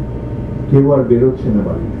কেউ আর বেরোচ্ছে না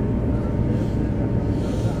বাড়িতে,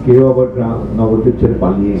 কেউ আবার নবদ্বীপ ছেড়ে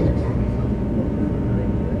পালিয়ে গেছে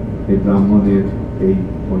এই ব্রাহ্মণের এই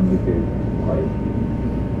পণ্ডিতের ভয়।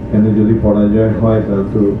 কেন, যদি পরাজয় হয় তাহলে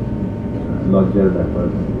তো লজ্জার ব্যাপার।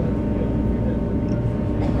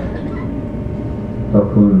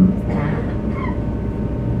 তখন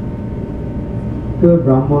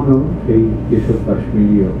ব্রাহ্মণও সেই কেশব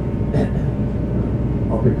কাশ্মীরিও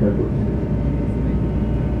অপেক্ষা করছে,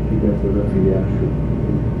 ঠিক আছে ওরা ফিরে আসুক।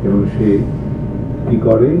 এবং সে কি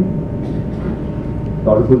করে,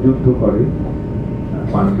 তর্কযুদ্ধ করে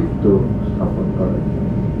পাণ্ডিত্য স্থাপন করার জন্য।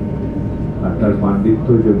 আর তার পাণ্ডিত্য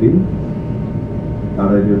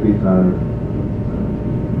তারা যদি তার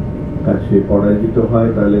কাছে পরাজিত হয়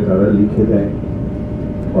তাহলে তারা লিখে দেয়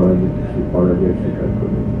পরাজয় স্বীকার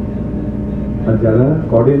করে। আর যারা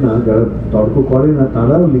করে না, যারা তর্ক করে না,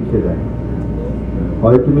 তারাও লিখে দেয়,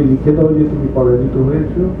 হয় তুমি লিখে দাও যে তুমি পরাজিত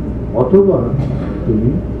হয়েছ, অথবা তুমি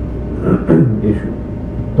এসো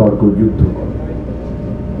তর্ক যুদ্ধ করো।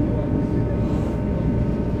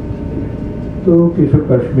 তো কেশব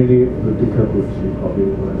কাশ্মীরি প্রতীক্ষা করছে কবে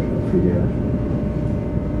ওরা ফিরে আসবে।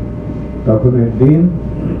 তখন একদিন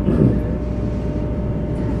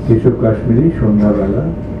কেশব কাশ্মীরি সন্ধ্যাবেলা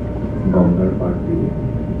গঙ্গার পাড় দিয়ে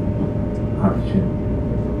হাঁটছেন।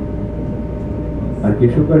 আর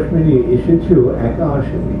কেশব কাশ্মীরি এসেছেও একা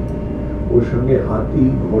আসেনি, ওর সঙ্গে হাতি,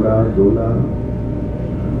 ঘোড়া, দোলা,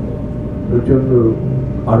 প্রচন্ড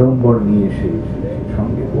আড়ম্বর নিয়ে এসেছে,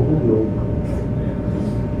 সঙ্গে বহু লোক,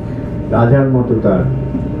 রাজার মতো তার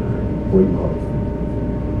বৈভব।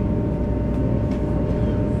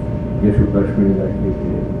 কেশব কাশ্মীরি দেখে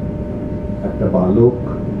যে একটা বালক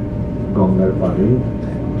গঙ্গার পাড়ে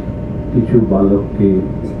কিছু বালককে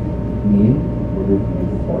নিয়ে ওদের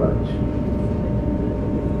পড়াচ্ছে।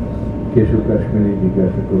 কেশব কাশ্মীরি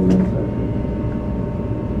জিজ্ঞাসা করলেন তাকে,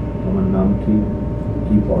 তোমার নাম কি,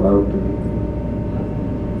 কি পড়াও তুমি?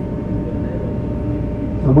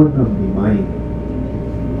 আমার নাম নিমাই।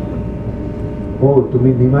 ও, তুমি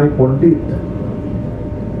নিমাই পণ্ডিত?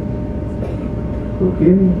 তোকে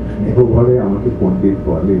স্নেহ ভরে আমাকে পণ্ডিত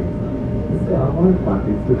বলে, কিন্তু আমার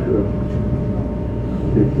পাণ্ডিত্য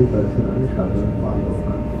দেখতে পাচ্ছেন আমি সাধারণ বালক।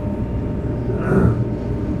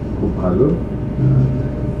 খুব ভালো,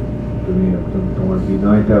 তুমি অত্যন্ত, তোমার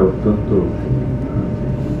বিনয়টা অত্যন্ত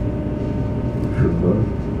সুন্দর।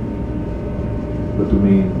 তো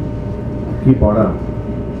তুমি কি পড়াও?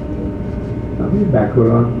 আমি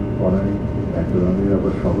ব্যাকরণ পড়াই। ব্যাকরণের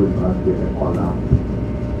আবার সহজ ভাগ যেটা কলা,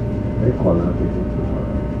 কলা পর্যন্ত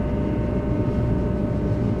পড়াই।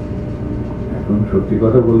 এখন সত্যি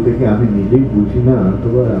কথা বলতে কি আমি নিজেই বুঝি না,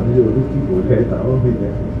 অথবা আমি ওদের কি বোঝাই তাও আমি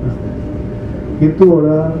জানি, কিন্তু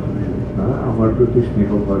ওরা আমার প্রতি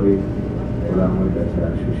স্নেহ করে, ওরা আমার কাছে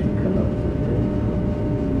আসে শিক্ষা লাভ করতে।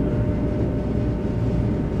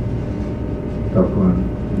 তখন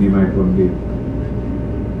নিমাই পণ্ডিত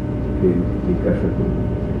জিজ্ঞাসা করি,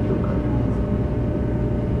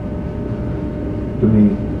 তুমি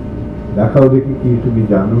দেখাও দেখি কি তুমি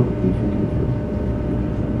জানো কিছু কিছু।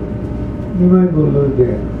 নিমাই বলল যে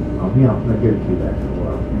আমি আপনাকে কি দেখাবো,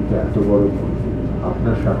 আপনি তো এত বড় পণ্ডিত,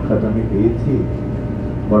 আপনার সাক্ষাৎ আমি পেয়েছি,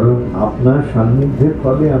 বরং আপনার সান্নিধ্যের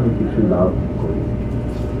ফলে আমি কিছু লাভ করি।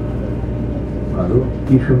 ভালো,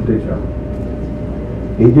 কি শুনতে চাও?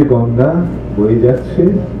 এই যে গঙ্গা বয়ে যাচ্ছে,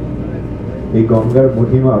 এই গঙ্গার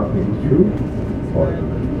মহিমা আপনি কিছু পড়েন।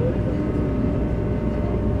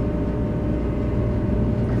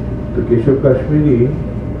 তো কেশব কাশ্মীরি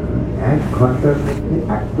 1 ঘন্টার মধ্যে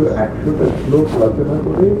 100টা শ্লোক রচনা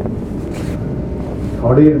করে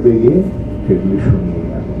ঝড়ের বেগে সেগুলি শুনিয়ে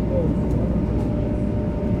গেল।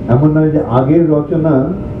 এমন নয় যে আগের রচনা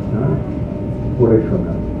পড়ে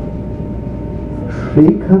শোনা,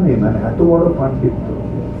 সেইখানে মানে এত বড় পাণ্ডিত্য,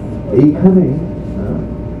 এইখানে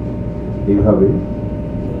এইভাবে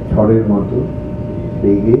ঝড়ের মতো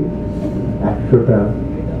বেগে 100টা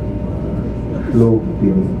শ্লোক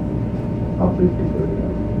তিনি আবৃত্তি করে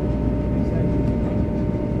গেলেন।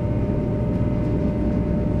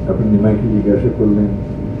 আপনি নিমাইকে জিজ্ঞাসা করলেন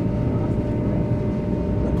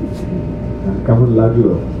কেমন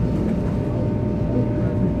লাগলো?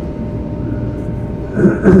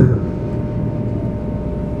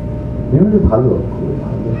 ভালো, খুব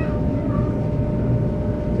ভালো।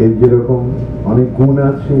 এর যেরকম অনেক গুণ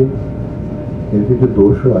আছে, এর কিছু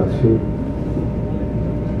দোষও আছে।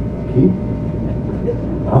 কি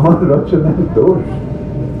আমার রচনার দোষ?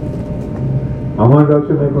 আমার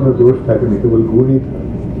রচনায় কোনো দোষ থাকেনি, কেবল গুণই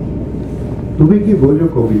থাকে। তুমি কি বোঝো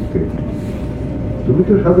কবিত্বে? তুমি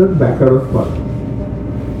তো সাধারণ ব্যাকরণ পাও।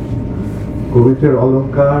 কবিত্বের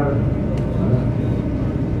অলঙ্কার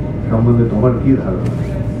সম্বন্ধে তোমার কি ধারণা?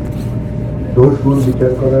 দোষ গুণ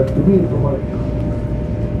বিচার করার তুমি তোমার।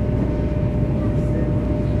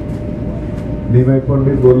 নিমাই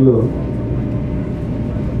পণ্ডিত বলল,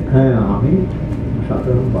 হ্যাঁ আমি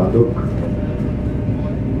সাধারণ বালক,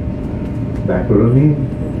 ব্যাকরণই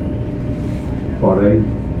পড়াই।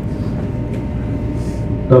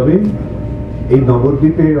 তবে এই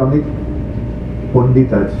নবদ্বীপের অনেক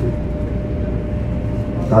পণ্ডিত আছে,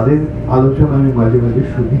 তাদের আলোচনা আমি মাঝে মাঝে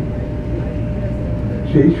শুনি।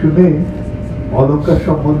 সেই শুনে অলঙ্কার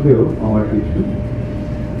সম্বন্ধেও আমার কিছু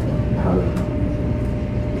ধারণা।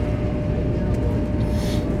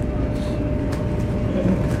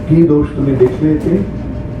 কি দোষ তুমি দেখলে? যে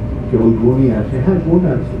কেবল গুণই আছে। হ্যাঁ, গুণ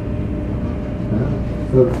আছে।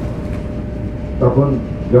 তখন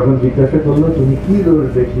যখন জিজ্ঞাসা করলো তুমি কি দোষ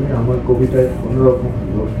দেখলে, আমার কবিতায় কোন রকম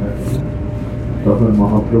দোষ থাকে না, তখন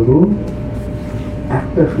মহাপ্রভু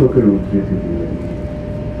একটা শ্লোকের উদ্ধৃতি দিলেন,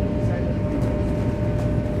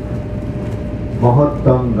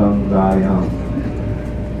 মহত্তম গঙ্গায়াম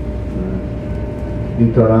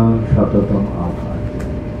নিতরাং সততম আভার।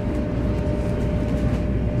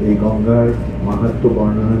 এই গঙ্গার মাহাত্ম্য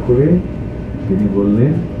বর্ণনা করে তিনি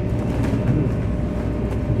বললেন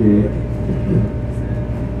যে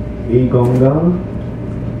এই গঙ্গা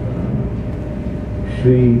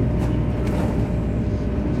শ্রী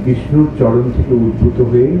বিষ্ণুর চরণ থেকে উদ্ভূত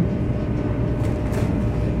হয়ে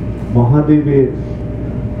মহাদেব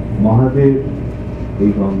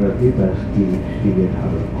এই গঙ্গাকে তার শিরে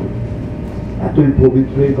ধারণ করে। এতই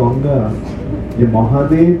পবিত্র এই গঙ্গা যে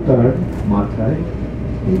মহাদেব তার মাথায়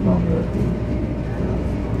এই গঙ্গাকে।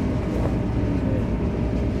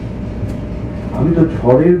 আমি তো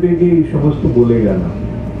ঝড়ের বেগে এই সমস্ত বলে গেলাম,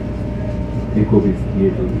 এই কবি দিয়ে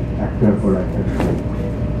একটার পর একটা শ্লোক।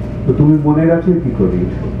 তো তুমি মনে রাখলে কি করে?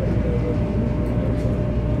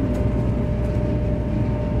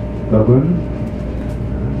 তখন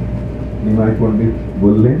নিমাই পণ্ডিত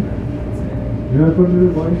বললেন, নিমাই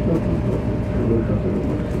পণ্ডিতের বয়স তখন 16-17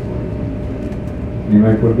 বছর।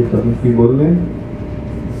 নিমাই পণ্ডিত তখন কি বললেন,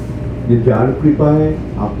 যে যার কৃপায়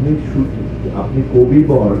আপনি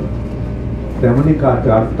কবিবর, তেমনি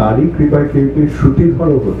তারই কৃপায় কেউ কেউ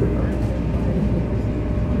শ্রুতিধরও হতে পারে।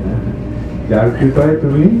 যার কৃপায়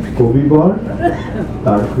তুমি কবিবর,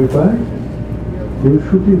 তার কৃপায় কেউ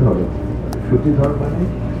শ্রুতিধর। শ্রুতিধর মানে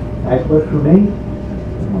একবার শুনেই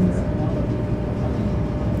মনে রাখে।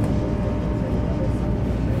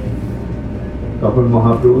 তখন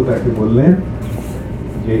মহাপ্রভু তাকে বললেন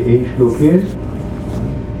যে এই শ্লোকের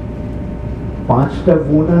 5টা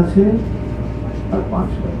গুণ আছে আর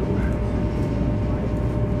 5টা দোষ আছে।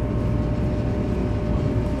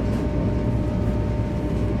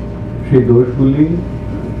 সেই দোষগুলি,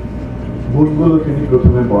 গুণগুলো তিনি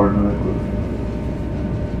প্রথমে বর্ণনা করলেন।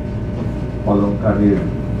 অলঙ্কারের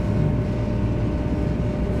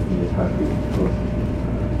থাকে,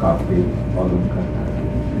 কাব্যে অলঙ্কার থাকে,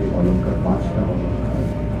 সেই অলঙ্কার 5টা অলঙ্কার।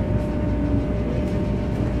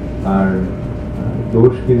 আর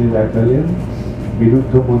দোষ তিনি দেখালেন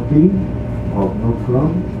বিরুদ্ধমতি,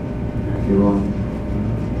 ভগ্নক্রম এবং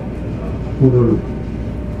পুনরুক্তি।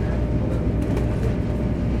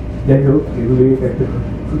 যাই হোক, এগুলি একটা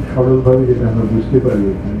খুব সরলভাবে যেটা আমরা বুঝতে পারি,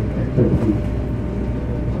 এখানে একটা ভুল।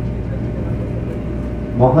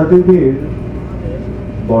 মহাদেবের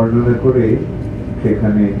বর্ণনা করে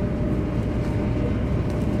সেখানে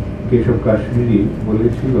কেশব কাশ্মীরি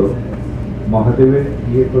বলেছিল, মহাদেবের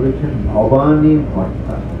ইয়ে করেছেন ভবানী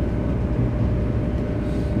ভর্তা।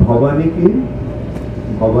 ভবানী কি?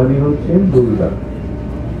 ভবানী হচ্ছেন দুর্গা,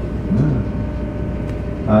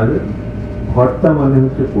 আর ভর্তা মানে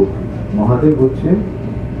হচ্ছে পতি। মহাদেব হচ্ছেন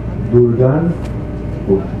দুর্গার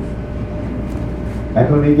পতি।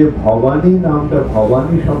 এখন এই যে ভবানী নামটা,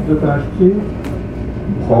 ভবানী শব্দটা আসছে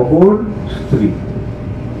ভবর স্ত্রী।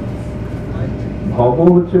 ভব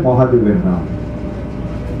হচ্ছে মহাদেবের নাম,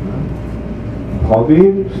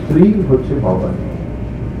 ভবের স্ত্রী হচ্ছে ভবানী।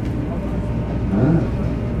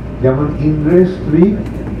 যেমন ইন্দ্রের স্ত্রী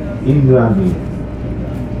ইন্দ্রাণী,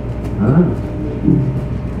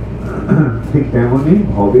 ঠিক তেমনি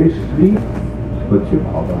ভবের স্ত্রী হচ্ছে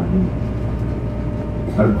ভবানী।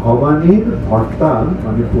 আর ভবানীর ভর্তা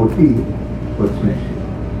মানে পতি হচ্ছে শিব।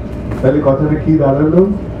 তাহলে কথাটা কি দাঁড়ালো?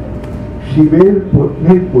 শিবের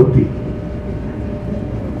পত্নীর পতি।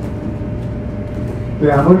 তো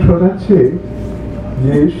এমন শোনাচ্ছে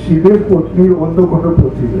যে শিবের পত্নীর অন্য কোনো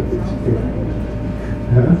পতি রয়েছে,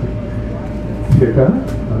 সেটা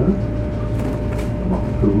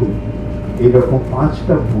মহাপ্রভু এইরকম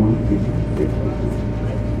 5টা ভুল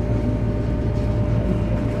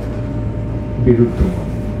বিরুদ্ধ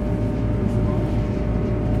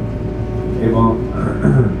এবং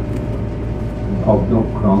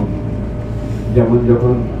ভগ্নক্রম। যেমন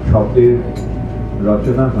যখন শব্দের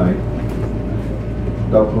রচনা হয়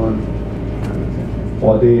তখন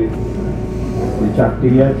পদের 4টি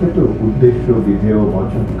আছে তো, উদ্দেশ্য, বিধেয়,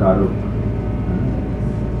 বচন, কারক।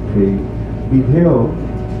 সেই বিধেয়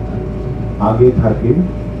আগে থাকে,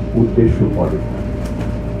 উদ্দেশ্য পরে।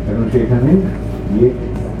 কারণ সেখানে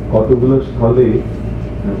কতগুলো স্থলে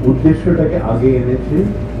উদ্দেশ্যটাকে আগে এনেছে,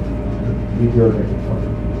 বিধেয়টাকে পরে।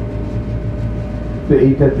 তো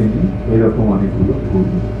এইটা তিনি এরকম অনেকগুলো ভুল,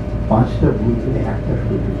 5টা ভুল তিনি একটা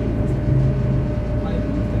শুরু।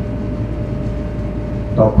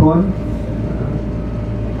 তখন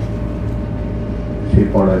সে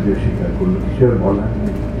পরাজয় স্বীকার করলো, কিছু আর বলার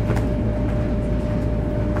নেই।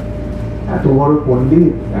 এত বড়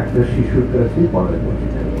পণ্ডিত একটা শিশুর কাছে পরাজয়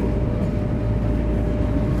স্বীকার করল।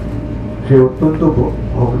 সে অত্যন্ত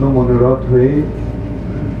ভগ্ন মনোরথ হয়ে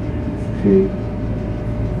সে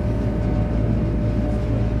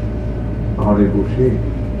ঘরে বসে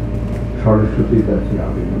সরস্বতীর কাছে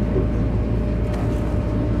আবেদন করল,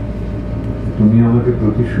 তুমি আমাকে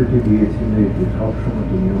প্রতিশ্রুতি দিয়েছিলে যে সবসময়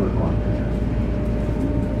তুমি আমার কণ্ঠে,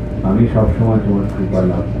 আমি সবসময় তোমার কৃপা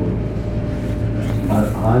লাভ করব। আর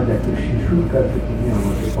আজ একটা শিশুর কাছে তুমি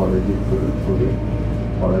আমাকে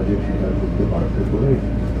পরাজয় স্বীকার করতে বাধ্য করে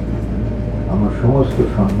আমার সমস্ত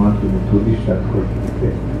সম্মান তুমি প্রতিষ্ঠা করতে।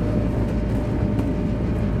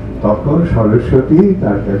 তখন সরস্বতী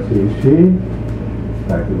তার কাছে এসে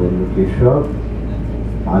তাকে বলল, কেশব,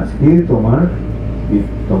 আজকে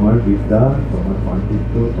তোমার বিদ্যা, তোমার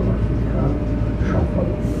পাণ্ডিত্য, তোমার শিক্ষা সফল।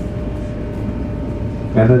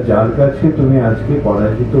 কেন যার কাছে তুমি আজকে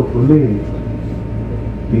পরাজিত হলে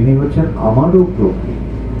তিনি হচ্ছেন আমারও প্রভু,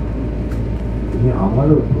 তিনি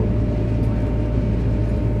আমারও প্রভু,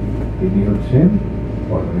 তিনি হচ্ছেন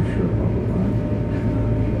পরমেশ্বর ভগবান।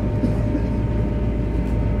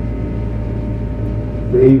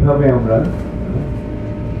 তো এইভাবে আমরা,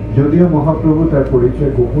 যদিও মহাপ্রভু তার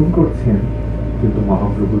পরিচয় গোপন করছেন, কিন্তু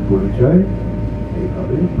মহাপ্রভুর পরিচয়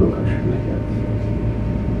এইভাবে প্রকাশ পেয়ে যাচ্ছে।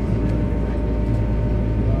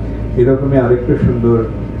 এরকমই আরেকটা সুন্দর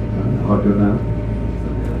ঘটনা,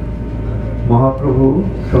 মহাপ্রভু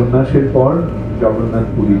সন্ন্যাসের পর জগন্নাথ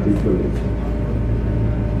পুরীতে চলেছে।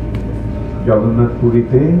 জগন্নাথ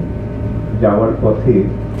পুরীতে যাওয়ার পথে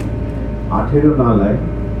 18 নালায়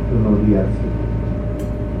নদী আছে,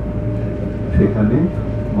 সেখানে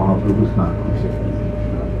মহাপ্রভু স্নান করছে,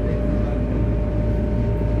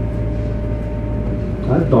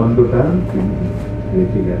 আর দণ্ডটা তিনি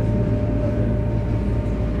রেখে গেছে।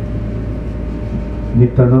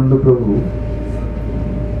 নিত্যানন্দ প্রভু,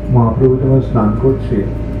 মহাপ্রভু যখন স্নান করছে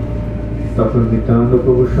তখন নিত্যানন্দ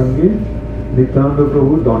প্রভুর সঙ্গে নিত্যানন্দ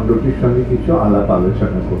প্রভু দণ্ডটির সঙ্গে কিছু আলাপ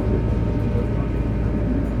আলোচনা করতে।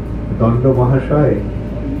 দণ্ড মহাশয়,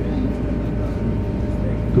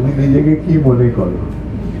 তুমি নিজেকে কি মনে করো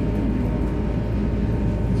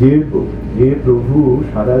যে প্রভু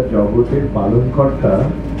সারা জগতের পালন কর্তা,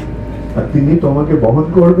 আর তিনি তোমাকে বহন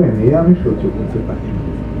করবেন? এ আমি সহ্য করতে পারি।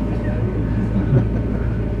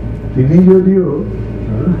 তিনি যদিও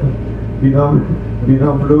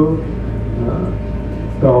বিনম্র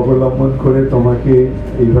অবলম্বন করে তোমাকে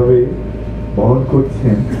এইভাবে বহন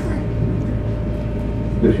করছেন,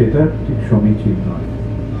 তো সেটা ঠিক সমীচীন নয়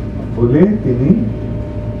বলে তিনি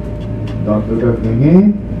দণ্ডটা ভেঙে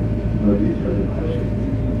নদীর জলে ভাসে।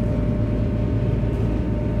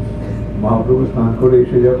 মহাপ্রভু স্নান করে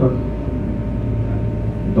এসে যখন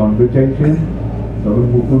দণ্ড চাইছেন, তখন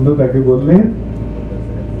মুকুন্দ তাকে বললেন,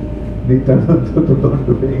 নিত্যানন্দ তো দণ্ড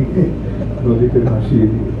ভেঙে নদীতে ভাসিয়ে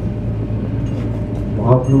দিয়ে।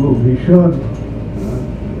 মহাপ্রভু ভীষণ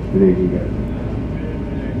রেগে গেল।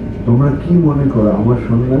 তোমরা কি মনে করো আমার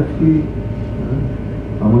সন্ন্যাস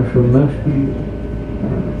কি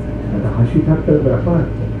একটা হাসি ঠাট্টার ব্যাপার?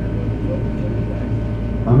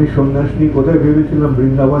 আমি সন্ন্যাস নিয়ে কোথায় ভেবেছিলাম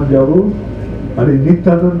বৃন্দাবন যাব, আর এই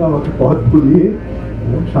নিত্যানন্দ আমাকে পথ ভুলিয়ে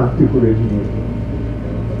শান্তিপুরে নিয়ে এলো।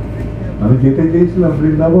 আমি যেতে চেয়েছিলাম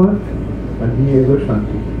বৃন্দাবন, আর নিয়ে এলো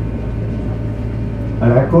শান্তিপুর।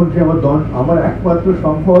 আর এখন সে আমার একমাত্র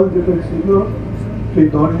সম্বল যেটা ছিল, সেই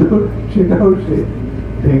দণ্ড, সেটাও সে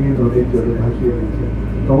ভেঙে নদীর জলে ভাসিয়ে দিচ্ছে।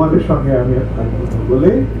 তোমাদের সঙ্গে আমি আর থাকবো না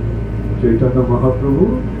বলে চৈতন্য মহাপ্রভু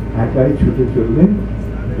একাই ছুটে চললেন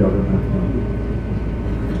জগন্নাথ মন্দির।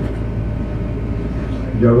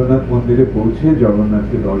 জগন্নাথ মন্দিরে পৌঁছে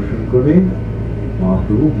জগন্নাথকে দর্শন করে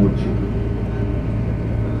মহাপ্রভু মূর্ছিত।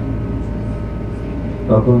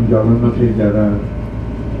 তখন জগন্নাথের যারা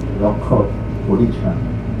রক্ষক পরিচ্ছন্ন,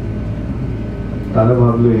 তারা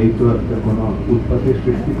ভাবলো এই তো একটা কোনো উৎপাতের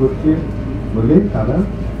সৃষ্টি করছে বলে তারা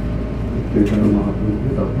চৈতন্য মহাপ্রভুকে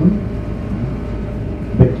তখন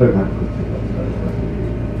বেত্রাঘাত করতে পারে।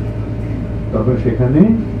 তখন সেখানে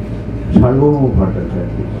সার্বভৌম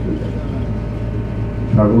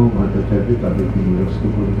ভট্টাচার্য তাদেরকে নিরস্ত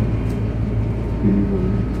করলেন। তিনি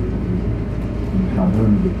বললেন,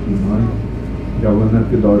 সাধারণ ব্যক্তি নয়,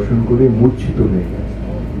 জগন্নাথকে দর্শন করে মূর্ছিত হয়ে গেছে।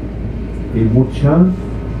 এই মূর্ছা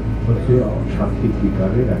হচ্ছে সাত্ত্বিক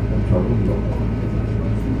বিকারের একটা চরম লক্ষণ।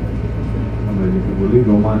 আমরা যেটা বলি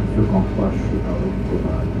রোমাঞ্চ কম্পাস্য তরঙ্গ,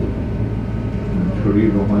 শরীর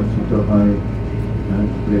রোমাঞ্চিত হয়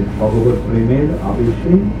ভগবত প্রেমের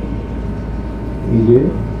আবেশে। এই যে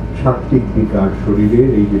সাত্ত্বিক বিকার, শরীরের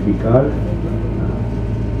এই যে বিকার,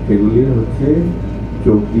 সেগুলি হচ্ছে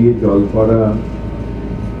চোখ দিয়ে জল পড়া,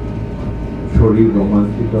 শরীর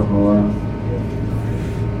রোমাঞ্চিত হওয়া,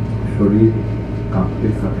 শরীর কাঁপতে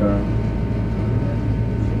থাকা,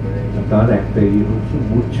 তার একটা ইয়ে হচ্ছে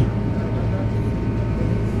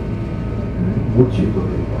মূর্ছিত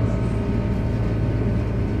হয়ে পড়া।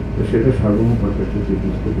 তো সেটা সার্বভৌম ভট্টাচার্য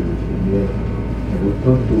বুঝতে পেরেছেন যে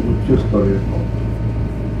অত্যন্ত উচ্চ স্তরের ভাব,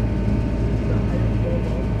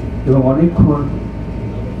 এবং অনেকক্ষণ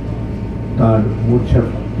তার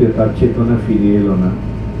তার চেতনা ফিরে এলো না।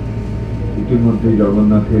 ইতিমধ্যে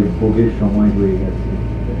জগন্নাথের ভোগের সময় হয়ে গেছে,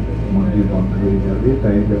 মন্দির বন্ধ হয়ে যাবে।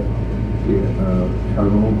 তাই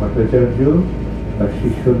সার্বভৌম ভট্টাচার্য তার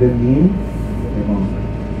শিষ্যদের নিয়ে এবং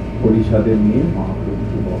পরিষদের নিয়ে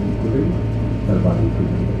মহাপ্রভুকে বহন করে তার বাড়িতে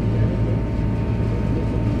নিয়ে।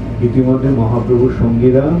 ইতিমধ্যে মহাপ্রভুর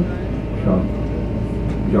সঙ্গীরা সব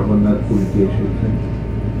জগন্নাথ পুরীতে এসেছেন।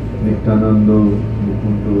 নিত্যানন্দ,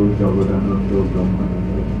 মুকুন্দ, জগদানন্দ,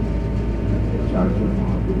 ব্রহ্মানন্দ, চারজন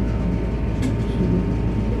মহাপুরুষ ছিলেন।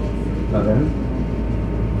 তারা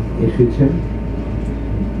এসেছেন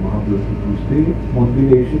মহাপ্রভু বুঝতে।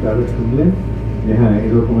 মন্দিরে এসে তারা শুনলেন যে হ্যাঁ,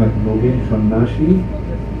 এরকম এক নবীন সন্ন্যাসী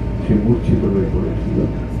সে মূর্ছিত হয়ে পড়েছিল।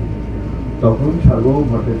 তখন সার্বভৌম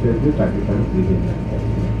ভট্টাচার্য তাকে তার গৃহে নিয়ে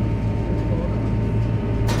গেছেন।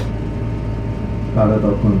 তারা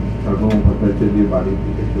তখন সার্বভৌম ভট্টাচার্যের বাড়ির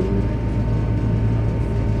দিকে চলে যায়।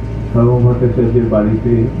 সার্বভৌম ভট্টাচার্যের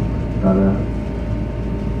বাড়িতে তারা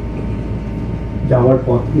যাওয়ার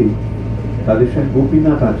পথে তাদের সঙ্গে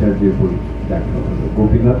গোপীনাথ আচার্যের দেখা হলো।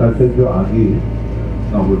 গোপীনাথ আচার্য আগে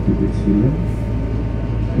নবদ্বীপে ছিলেন,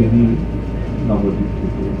 তিনি নবদ্বীপ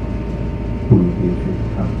থেকে পুরীতে এসে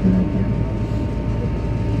থাকছেন।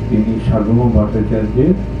 তিনি সার্বভৌম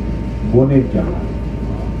ভট্টাচার্যের বোনের জামাই।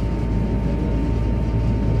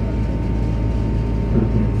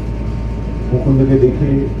 মুকুন্দকে দেখে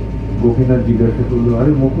গোপীনাথ জিজ্ঞাসা করলো,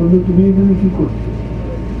 আরে মুকুন্দ, তুমি এখানে কি করছো?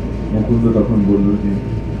 মুকুন্দ তখন বলল যে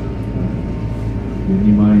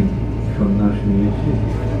নিমাই সন্ন্যাস নিয়েছে,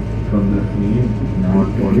 সন্ন্যাস নিয়ে নেওয়ার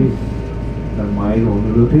পরে তার মায়ের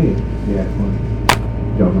অনুরোধে যে এখন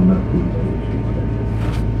জগন্নাথ পুরীতে এসেছে।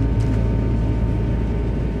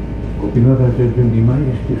 গোপীনাথ আচার্য নিমাই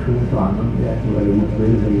এসে শুনে তো আনন্দে একেবারে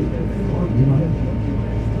উদ্বেগ হয়ে গেছে। নিমাই,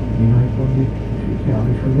 নিমাই পণ্ডিত এসেছে,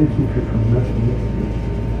 আমি শুনেছি সে সন্ন্যাস নিয়েছে।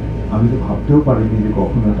 আমি তো ভাবতেও পারিনি যে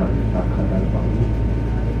কখনো তাকে সাক্ষাৎকার পাবো।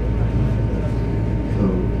 তো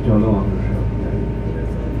চলো আমরা সব যাই।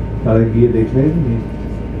 তারা গিয়ে দেখলেন যে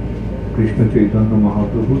কৃষ্ণ চৈতন্য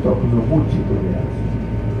মহাপ্রভু তখনও মূর্ছিত হয়ে আছে।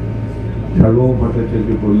 সার্বভৌম ভট্টাচার্য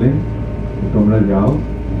বললেন, তোমরা যাও,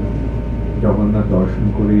 জগন্নাথ দর্শন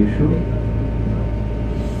করে এসো।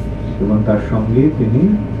 এবং তার সঙ্গে তিনি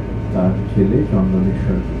তার ছেলে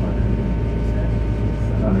চন্দনেশ্বরকে পাঠালেন।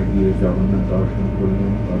 তারা গিয়ে জগন্নাথ দর্শন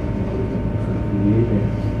করলেন। দর্শন করে ফিরে এলেন,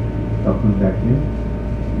 তখন দেখলেন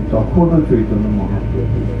তখনও চৈতন্য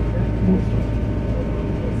মহাপ্রভু মূর্তি।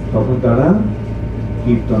 তখন তারা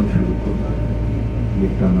কীর্তন শুরু করলেন,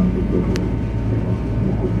 নিত্যানন্দ প্রভু এবং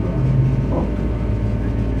মুকুন্দ ভক্ত।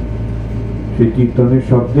 সেই কীর্তনের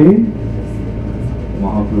শব্দে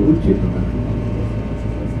মহাপ্রভুর চেতনা।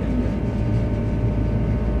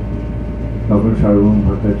 তখন সার্বভৌম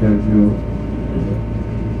ভট্টাচার্য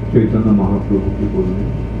চৈতন্য মহাপ্রভুকে বললেন,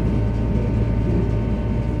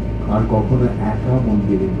 আর কখনো একা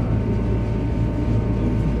মন্দিরে না।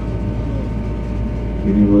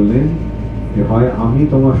 তিনি বললেন যে হয় আমি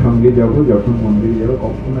তোমার সঙ্গে যাব, যখন মন্দিরে যাবো,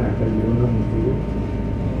 কখনো একা যেও না মন্দিরে।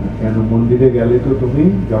 কেন, মন্দিরে গেলে তো তুমি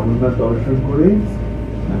জগন্নাথ দর্শন করে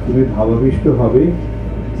তুমি ভাবাবিষ্ট হবে,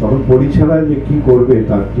 তখন পরিছাড়া যে কি করবে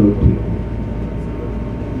তার তো ঠিক নেই।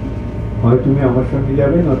 হয় তুমি আমার সঙ্গে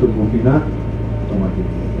যাবে, নয়তো গোপীনাথ তোমাকে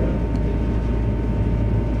নিয়ে যাবে।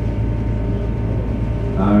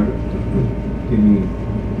 আর তিনি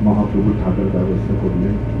মহাপ্রভুর থাকার ব্যবস্থা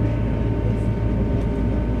করলেন।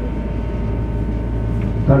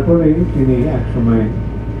 তারপরে তিনি এক সময়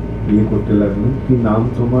ইয়ে করতে লাগলেন, কি নাম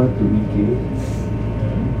তোমার, তুমি কে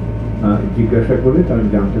জিজ্ঞাসা করে তারা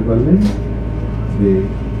জানতে পারলেন যে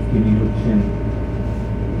তিনি হচ্ছেন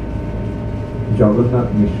জগন্নাথ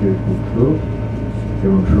মিশ্রের পুত্র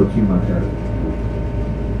এবং সচী মাতার।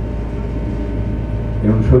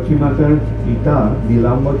 এবং সচী মাতার পিতা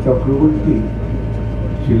নীলাম্বর চক্রবর্তী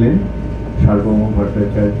ছিলেন সার্বভৌম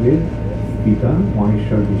ভট্টাচার্যের পিতা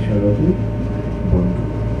মহেশ্বর বিশারদের বন্ধু।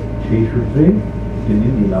 সেই সূত্রে তিনি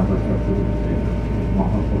নীলাম্বর চক্রবর্তী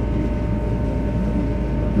মহাপতি,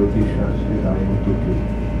 জ্যোতিষশাস্ত্রে তার মতো কেউ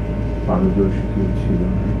পারদর্শী কেউ ছিল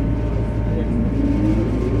না।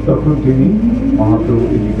 তখন তিনি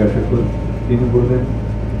মহাপ্রভুকে জিজ্ঞাসা করেন, তিনি বললেন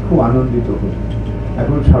খুব আনন্দিত হলেন।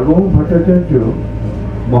 এখন সার্বভৌম ভট্টাচার্য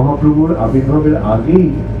মহাপ্রভুর আবির্ভাবের আগেই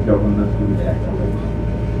জগন্নাথ পুরী দেখা হয়েছে।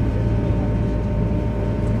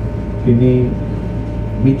 তিনি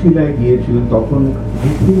মিথিলায় গিয়েছিলেন। তখন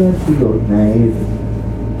মিথিলা ছিল ন্যায়ের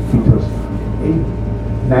পীঠস্থান। এই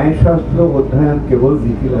ন্যায়শাস্ত্র অধ্যয়ন কেবল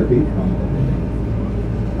মিথিলাতেই সম্ভব।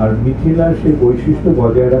 আর মিথিলার সেই বৈশিষ্ট্য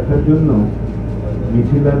বজায় রাখার জন্য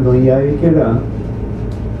মিথিলার নৈয়ায়িকেরা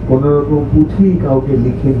কোন রকম পুঁথি কাউকে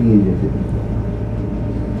লিখে নিয়ে যেতে,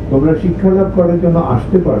 তোমরা শিক্ষা লাভ করার জন্য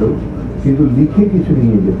আসতে পারো, কিন্তু লিখে কিছু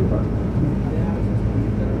নিয়ে যেতে পারো।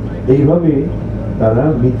 এইভাবে তারা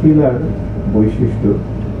মিথিলার বৈশিষ্ট্য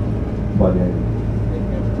বজায় রাখে।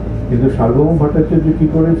 কিন্তু সার্বভৌম ভট্টাচার্য কি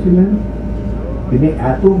করেছিলেন, তিনি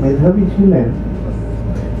এত মেধাবী ছিলেন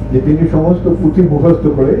যে তিনি সমস্ত পুঁথি মুখস্থ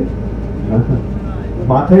করে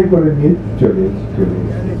মাথায় করে নিয়ে চলে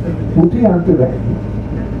পুঁথি আনতে দেয়নি,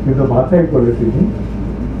 কিন্তু মাথায় করে তিনি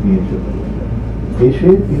নিয়ে চলে এসে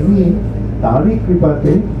তিনি তারই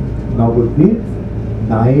কৃপাতে নবদ্বীপ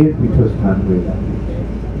নায়ের পীঠস্থান হয়ে দাঁড়িয়েছে।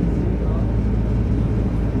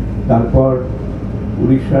 তারপর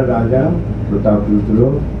উড়িষ্যার রাজা প্রতাপরুদ্র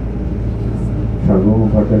সার্বভৌম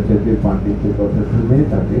ভট্টাচার্যের পাণ্ডিত্যের কথা শুনে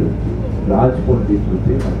তাকে রাজপণ্ডিত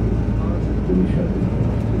রূপে উড়িষ্যাতে,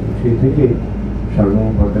 সেই থেকে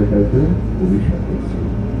সার্বভৌম ভট্টাচার্য উড়িষ্যাতে ছিল।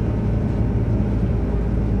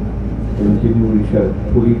 এবং তিনি উড়িষ্যার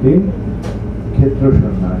পুরীতে ক্ষেত্র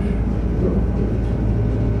সন্ন্যাস গ্রহণ করেছেন।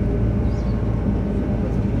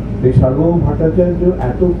 এই সার্বভৌম ভট্টাচার্য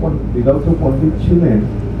এত বিদগ্ধ পণ্ডিত ছিলেন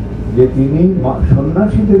যে তিনি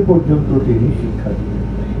সন্ন্যাসীদের পর্যন্ত তিনি শিক্ষা দিলেন।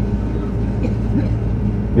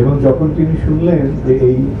 এবং যখন তিনি শুনলেন যে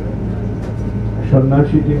এই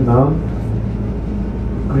সন্ন্যাসীটির নাম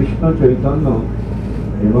কৃষ্ণ চৈতন্য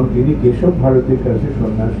এবং তিনি কেশব ভারতীর কাছে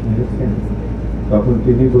সন্ন্যাস নিয়েছেন, তখন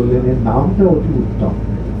তিনি বললেন এর নামটা অতি উত্তম,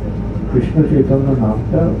 কৃষ্ণ চৈতন্য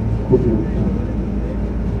নামটা খুবই উত্তম,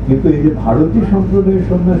 কিন্তু এই যে ভারতীয় সম্প্রদায়ের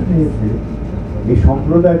সন্ন্যাস নিয়েছে এই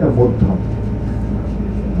সম্প্রদায়টা মধ্যম,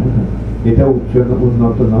 এটা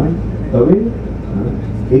উন্নত নয়, তবে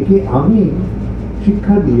একে আমি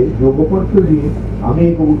শিক্ষা দিয়ে যোগপত্র দিয়ে আমি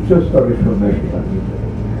এক উচ্চ স্তরের সন্ন্যাসী বানিয়ে দেব।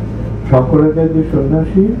 শঙ্করাচার্যের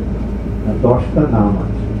সন্ন্যাসীর 10টা নাম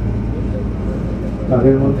আছে,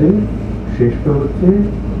 তাদের মধ্যে শ্রেষ্ঠ হচ্ছে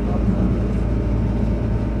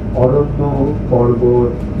অরণ্য,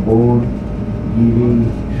 পর্বত, বন, গিরি,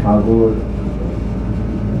 সাগর,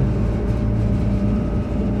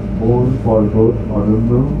 বন, পর্বত,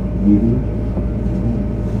 অরণ্য, গিরি,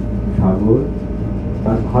 সাগর।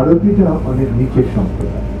 আর ভারতীটা অনেক নিচের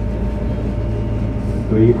সম্প্রদায়,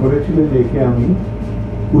 তো এই করেছিল যে একে আমি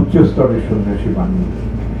উচ্চ স্তরের সন্ন্যাসী বানিয়ে,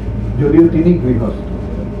 যদিও তিনি গৃহস্থ,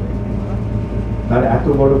 তার এত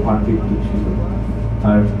বড় পাণ্ডিত্য ছিল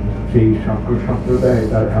আর সেই শঙ্কর সম্প্রদায়ে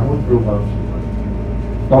তার এমন প্রভাব ছিল।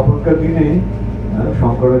 তখনকার দিনে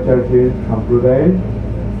শঙ্করাচার্যের সম্প্রদায়ের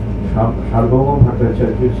সার্বভৌম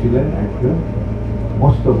ভট্টাচার্য ছিলেন একজন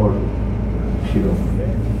মস্ত বড় শিরোমণি।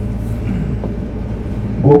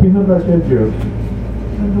 গোপীনাথ আচার্য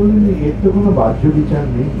বললেন এর তো কোনো বাহ্য বিচার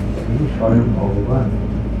নেই, তিনি স্বয়ং ভগবান,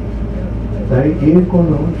 তাই এর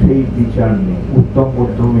কোনো সেই বিচার নেই, উত্তম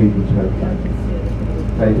মধ্যম এই বিচার নেই।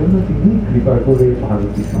 তাই জন্য তিনি কৃপা করে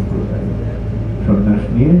ভারতী সম্প্রদায় সন্ন্যাস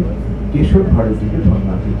নিয়ে কেশব ভারতীকে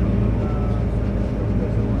সন্ন্যাস দিলেন।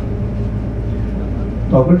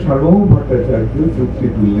 তখন সার্বভৌম ভট্টাচার্য যুক্তি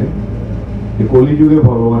তুললেন যে কলিযুগে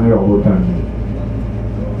ভগবানের অবতার নেই,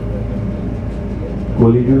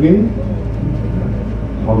 কলিযুগে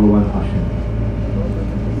ভগবান আসেন,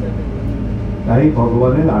 তাই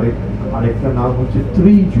ভগবানের আরেকটা নাম হচ্ছে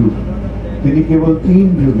ত্রিযুগ, তিনি কেবল 3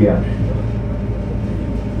 যুগে আসেন।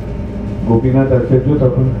 গোপীনাথ আচার্য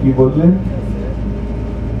তখন কি বললেন,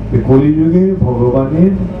 কলিযুগে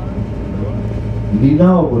ভগবানের লীলা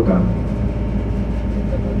অবতার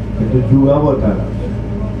কিন্তু যুগাবতার আছে,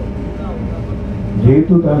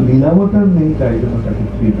 যেহেতু তার লীলাবতার নেই তাই জন্য তাকে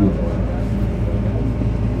ত্রিযুগ।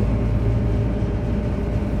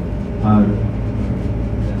 আর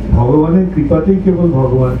ভগবানের কৃপাতেই কেবল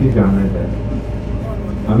ভগবানকে জানা যায়।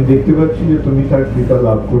 আমি দেখতে পাচ্ছি যে তুমি তার কৃপা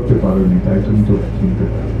লাভ করতে পারোনি, তাই তুমি তো চিনতে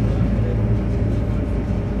পারো।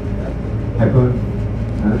 এখন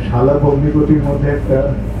শালা ভগ্নিপতির মধ্যে একটা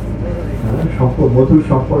মধুর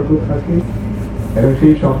সম্পর্ক থাকে এবং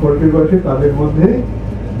সেই সম্পর্কের বয়সে তাদের মধ্যে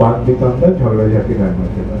বাদ বিতণ্ডা ঝগড়াঝাটি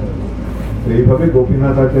হতে পারে। তো এইভাবে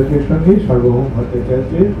গোপীনাথ আচার্যের সঙ্গে সার্বভৌম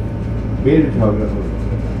ভট্টাচার্যের বেশ ঝগড়া হল।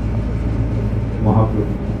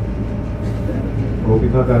 মহাপ্রভু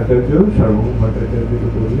গোপীনাথ আচার্য সার্বভৌম ভট্টাচার্যকে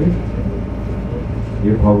বললেন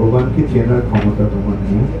যে ভগবানকে চেনার ক্ষমতা তোমার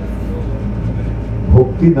নেই,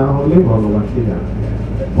 ভক্তি না হলে ভগবানকে জানা যায়,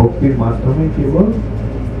 ভক্তির মাধ্যমে কেবল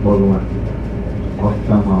ভগবানকে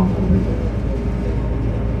ভক্তা মা অভিযান।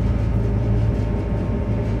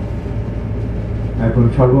 এখন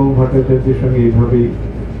সার্বভৌম ভট্টাচার্যের সঙ্গে এইভাবেই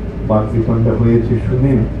বাদ বিতণ্ডা হয়েছে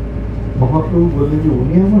শুনে মহাপ্রভু বললেন যে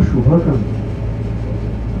উনি আমার শুভাকাঙ্ক্ষী,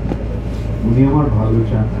 উনি আমার ভালো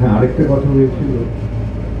চান। হ্যাঁ, আরেকটা কথা হয়েছিল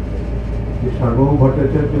যে সার্বভৌম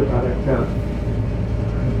ভট্টাচার্য তার একটা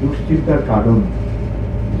দুশ্চিন্তার কারণ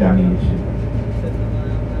জানিয়েছে,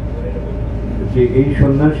 যে এই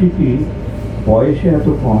সন্ন্যাসীটি বয়সে এত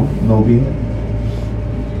কম, নবীন,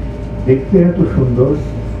 দেখতে এত সুন্দর,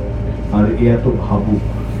 আর এ এত ভাবুক,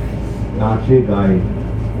 নাচে গায়ে,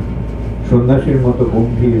 সন্ন্যাসীর মতো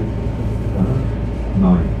গম্ভীর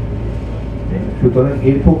নয়, সুতরাং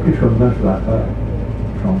এর পক্ষে সন্ন্যাস রাখা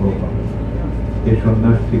সম্ভব হবে, এ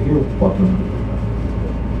সন্ন্যাস থেকে পতন হবে।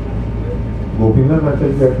 গোপীনাথ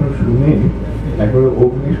আচার্য এখন শুনে একবারে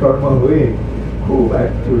অগ্নিশর্মা হয়ে খুব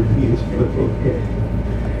অ্যাক্টিভ দিয়েছিল।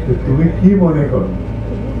 তুমি কি মনে করো,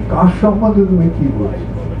 কার সম্বন্ধে তুমি কি বলছো?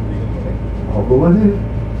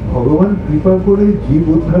 ভগবান কৃপা করে জীব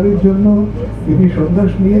উদ্ধারের জন্য তিনি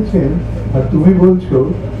সন্ন্যাস নিয়েছেন, আর তুমি বলছো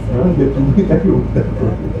যে তুমি তাকে উদ্ধার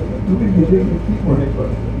করবে, তুমি নিজেকে কি মনে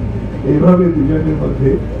করো? এইভাবে দুজনের মধ্যে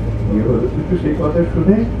ইয়ে হলো। কিন্তু সেই কথা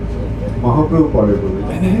শুনে মহাপ্রভু পরে বলে,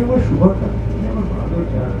 আমার শুভাকাঙ্ক্ষী, আমার ভালো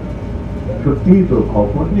চান, সত্যি তো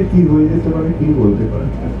কখন যে কি হয়ে যেতে পারে কি বলতে পারে।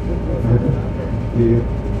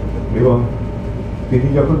 এবং তিনি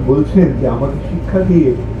যখন বলছেন যে আমাকে শিক্ষা দিয়ে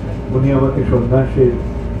উনি আমাকে সন্ন্যাসের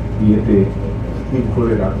ইয়েতে স্থির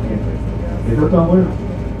করে রাখেন, এটা তো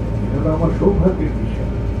আমার সৌভাগ্যের বিষয়।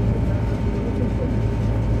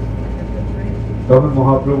 তখন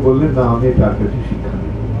মহাপ্রভু বললেন, না, আমি তার কাছে শিক্ষা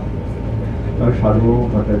নেব। তার সার্বভৌম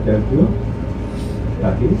ভট্টাচার্য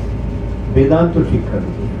তাকে বেদান্ত শিক্ষা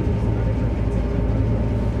দিতে।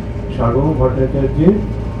 সার্বভৌম ভট্টাচার্যের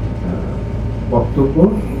বক্তব্য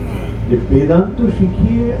যে বেদান্ত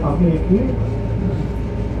শিখিয়ে আমি একে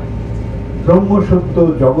ব্রহ্মসত্য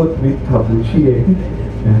জগৎ মিথ্যা বুঝিয়ে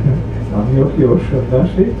আমি ওকে ওর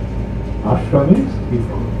সন্ন্যাসে আশ্রমে স্থির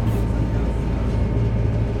করব।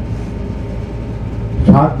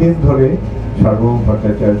 7 দিন ধরে সার্বভৌম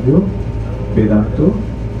ভট্টাচার্য বেদান্ত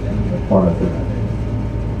পড়াতে লাগলেন।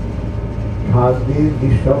 7 দিন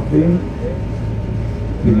নিঃশব্দে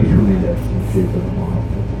তিনি শুনে যাচ্ছেন চৈতন্য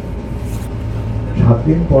মহাপ্রভু। 7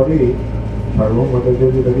 দিন পরে সার্বভৌম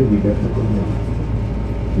ভট্টাচার্য তাকে জিজ্ঞাসা করলেন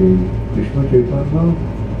যে, কৃষ্ণ চৈতন্য,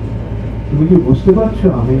 তুমি কি বুঝতে পারছো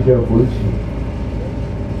আমি যা বলছি?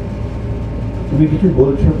 তুমি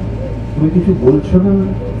কিছু বলছো না?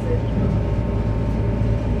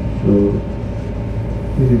 তো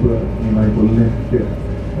তিনি নিমাই বললেন,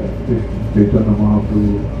 চৈতন্য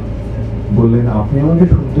মহাপ্রভু বললেন, আপনি আমাকে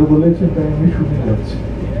শুনতে বলেছেন, তাই আমি শুনে যাচ্ছি।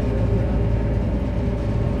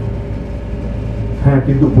 হ্যাঁ,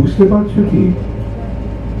 কিন্তু বুঝতে পারছো কি?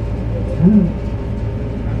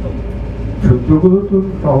 সূত্রগুলো তো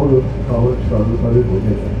সহজ সরলভাবে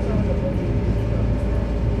বোঝা যায়,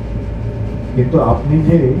 কিন্তু আপনি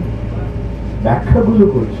যে ব্যাখ্যাগুলো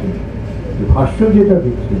করছেন, ভাষ্য যেটা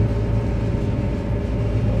দিচ্ছেন,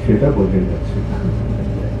 সেটা বোঝা যাচ্ছে।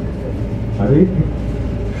 আরে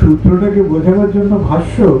সূত্রটাকে বোঝানোর জন্য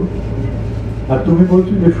ভাষ্য, আর তুমি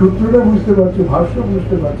বলছো যে সূত্রটা বুঝতে পারছো, ভাষ্য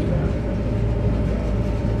বুঝতে পারছো না।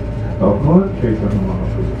 তখন চৈতন্য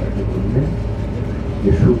মহাপ্রভু তাকে বললেন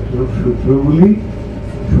যে সূত্রগুলি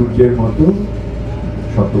সূর্যের মতো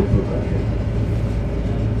শতপ্রকাশ,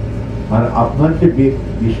 আর আপনার যে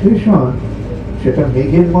বিশ্লেষণ সেটা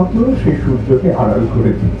মেঘের মতো সেই সূর্যকে আড়াল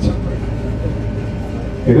করে দিচ্ছে।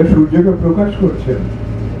 এটা সূর্যকে প্রকাশ করছে না,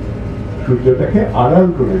 সূর্যটাকে আড়াল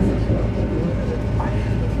করে দিচ্ছে।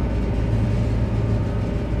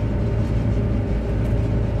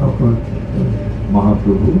 তখন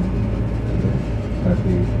মহাপ্রভু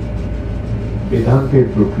তাকে বেদান্তের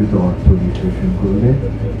প্রকৃত অর্থ বিশ্লেষণ করলেন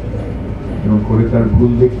এবং করে তার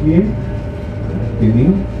ভুল দেখিয়ে তিনি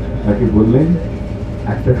তাকে বললেন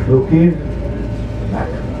একটা শ্লোকের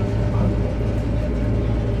ব্যাখ্যা।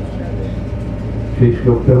 সেই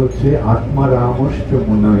শ্লোকটা হচ্ছে, আত্মারামশ্চ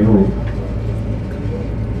মুনয়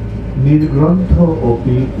নির্গ্রন্থ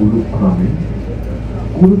অপি উলুক্রমে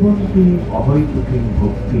কুর্বন্তি অহৈতুকীং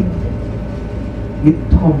ভক্তি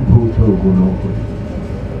ইত্থম ভূত গুণ।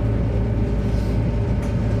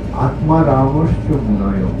 আত্মারামশ্চ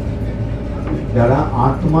মুনয়, যারা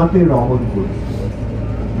আত্মাতে রমণ করছে,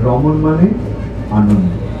 রমণ মানে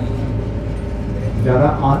আনন্দ, যারা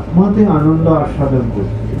আত্মাতে আনন্দ আস্বাদন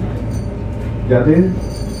করছে, যাদের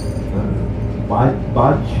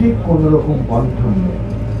বাহ্যিক কোন রকম বন্ধন নেই,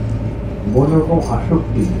 কোন রকম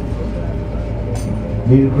আসক্তি নেই,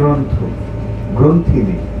 নির্গ্রন্থ গ্রন্থি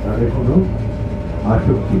নেই, তাদের কোনো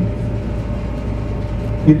আসক্তি নেই।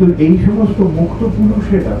 কিন্তু এই সমস্ত মুক্ত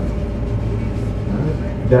পুরুষেরা,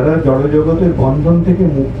 যারা জড়জগতের বন্ধন থেকে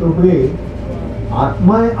মুক্ত হয়ে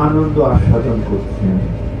আত্মায় আনন্দ আস্বাদন করছেন,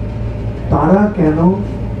 তারা কেন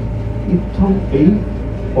ইত্থম এই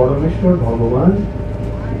পরমেশ্বর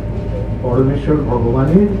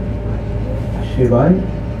ভগবানের সেবায়?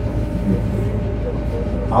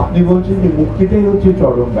 আপনি বলছেন যে মুক্তিটাই হচ্ছে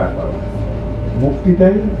চরম ব্যাপার,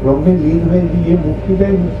 মুক্তিটাই ব্রহ্মে লীন হয়ে গিয়ে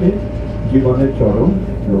মুক্তিটাই হচ্ছে জীবনের চরম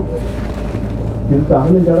লক্ষ্য। কিন্তু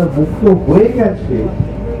তাহলে যারা মুক্ত হয়ে গেছে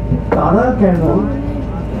তারা কেন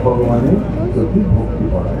ভগবানের প্রতি ভক্তি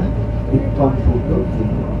করায়? ইত্থম ভূত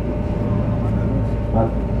আর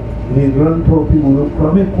নির্গ্রন্থ অপি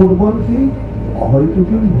গুরুক্রমে কুর্বন্তি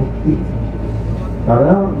অহৈতুকীং ভক্তি,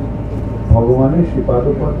 তারা ভগবানের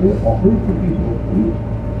শ্রীপাদপদে অহৈতুকী ভক্তি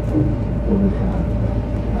অনুসরণ।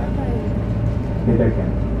 এটা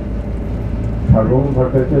কেন? সার্বভৌম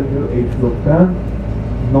ভট্টাচার্য এই শ্লোকটা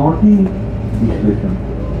 9টি বিশ্লেষণ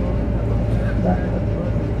ব্যাখ্যা।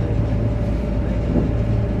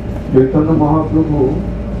 চৈতন্য মহাপ্রভু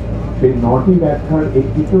সেই 9টি ব্যাখ্যার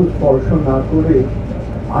একটিকেও স্পর্শ না করে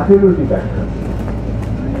 18টি ব্যাখ্যা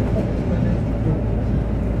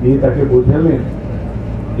দিয়ে তাকে বোঝালেন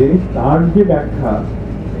যে তার যে ব্যাখ্যা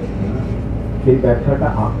সেই ব্যাখ্যাটা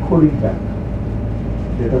আক্ষরিক ব্যাখ্যা,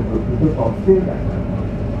 যেটা প্রকৃত তত্ত্বের ব্যাখ্যা।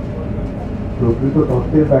 প্রকৃত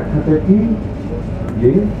তত্ত্বের ব্যাখ্যাটা কি?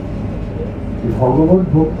 যে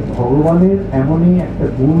ভগবানের এমনই একটা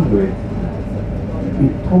গুণ রয়েছে,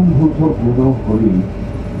 ইত্থম্ভূত গুণ হরি,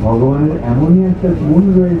 ভগবানের এমনই একটা গুণ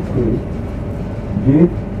রয়েছে যে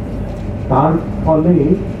তার ফলে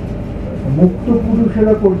মুক্ত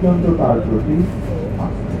পুরুষেরা পর্যন্ত তার প্রতি,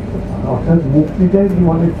 অর্থাৎ মুক্তিটাই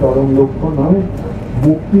জীবনের চরম লক্ষ্য নয়,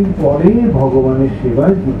 মুক্তির পরে ভগবানের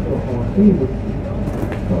সেবায় যুক্ত হওয়াতেই হচ্ছে।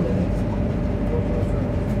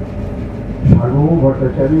 সার্বভৌম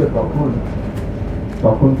ভট্টাচার্য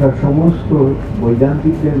তখনকার সমস্ত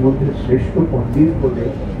বৈদান্তিকদের মধ্যে শ্রেষ্ঠ পণ্ডিত বলে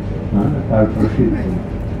তার প্রসিদ্ধ।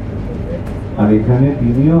 আর এখানে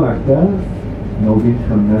তিনিও একটা নবীন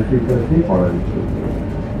সন্ন্যাসীর কাছে পরাজিত।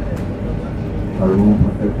 সার্বভৌম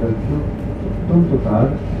ভট্টাচার্য অত্যন্ত তার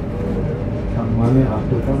সম্মানে,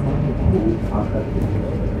 আত্মসম্মানে খুব আঘাত পেয়েছে।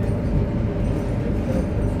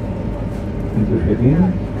 কিন্তু সেদিন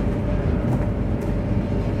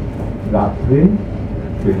রাত্রে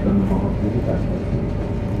চৈতন্য মহাপ্রভু তার কাছে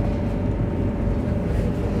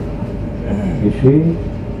এসে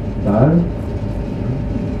তার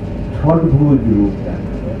ষড়ভুজ রূপ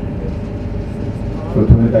দেখালেন।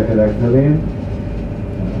 প্রথমে তাকে দেখালেন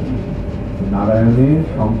নারায়ণের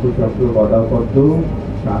শঙ্খচক্র গদাপদ্ম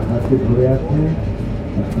চার হাতে ধরে আছে,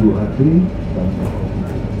 দু হাতে।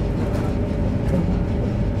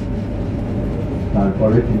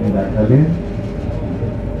 তারপরে তিনি দেখালেন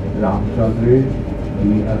রামচন্দ্রের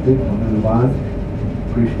দুই হাতে ধনুর্বাণ,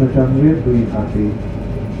 কৃষ্ণচন্দ্রের দুই হাতে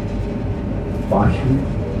বাঁশি,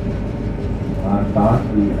 আর তার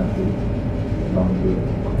দুই হাতে দণ্ড।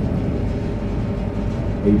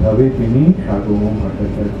 এইভাবে তিনি সার্বভৌম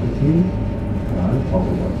ভট্টাচার্যকে তার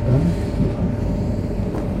ভগবত্তা।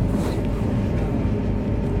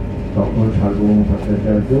 তখন সার্বভৌম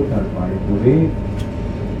ভট্টাচার্য তার পায়ে পড়ে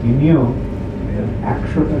তিনিও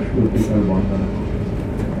 100টা শ্লোকিকার বর্ণনা করেন।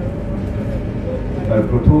 তার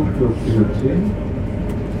প্রথম শ্লোকটি হচ্ছে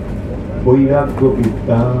বৈরাগ্য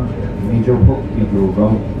বিদ্যা নিজ ভক্তি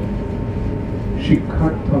যোগম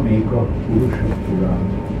শিক্ষার্থম এক পুরুষ পুরাণ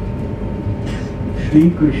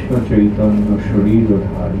শ্রীকৃষ্ণ চৈতন্য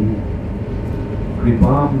শরীরধারী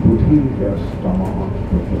কৃপাম বুদ্ধি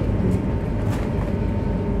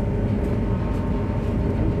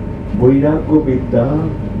বৈরাগ্য বিদ্যা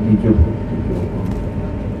নিজ ভক্তি যোগম,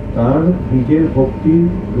 তার নিজের ভক্তির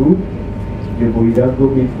রূপ যে বৈরাগ্য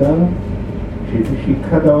বিদ্যা, সেটি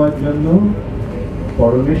শিক্ষা দেওয়ার জন্য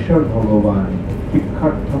পরমেশ্বর ভগবান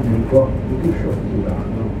শিক্ষার্থম এক পুরুষ পুরাণ,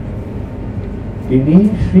 তিনি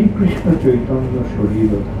শ্রীকৃষ্ণ চৈতন্য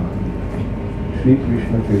শরীরধারী,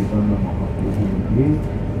 শ্রীকৃষ্ণ চৈতন্য মহাপ্রভুকে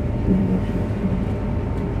তিনি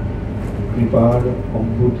কৃপার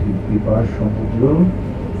অম্বুধি, কৃপার সমুদ্র,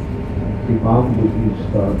 কৃপাম বুদ্ধি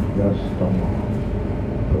স্তম,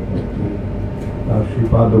 তার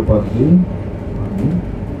শ্রীপাদ পদ্মে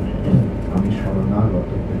আমি শরণাগত।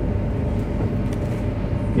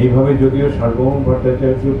 এইভাবে যদিও সার্বভৌম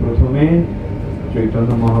ভট্টাচার্য প্রথমে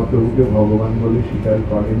চৈতন্য মহাপ্রভুকে ভগবান বলে স্বীকার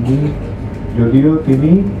করেননি, যদিও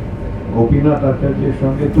তিনি গোপীনাথ আচার্যের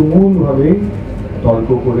সঙ্গে তুমুল ভাবে তর্ক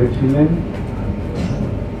করেছিলেন,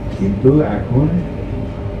 কিন্তু এখন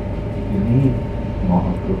তিনি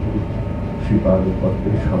মহাপ্রভু শ্রীপাদ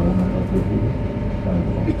পদ্মে শরণাগত হয়ে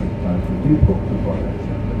তার প্রতি ভক্তি করেন।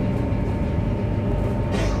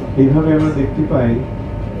 এইভাবে আমরা দেখতে পাই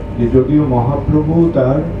যে যদিও মহাপ্রভু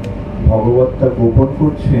তার ভগবত্তা গোপন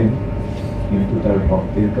করছেন, কিন্তু তার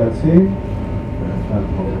ভক্তের কাছে তার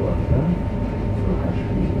ভগবত্তা প্রকাশ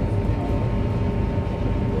পেয়ে যাচ্ছে।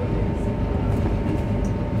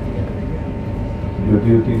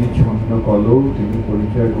 যদিও তিনি ছন্ন কলৌ, তিনি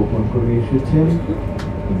পরিচয় গোপন করে এসেছেন,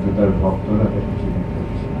 কিন্তু তার ভক্তরা তাকে চিনে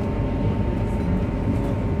ফেলছে।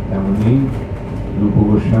 তেমনি রূপ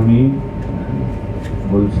গোস্বামী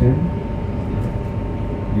বলছেন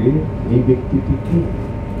যে এই ব্যক্তিটি কি,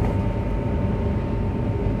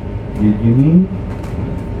 যে যিনি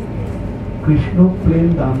কৃষ্ণ প্রেম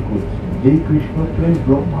দান করছেন, যেই কৃষ্ণ প্রেম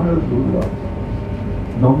ব্রহ্মার দুর্লভ,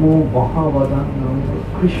 নম মহাবদান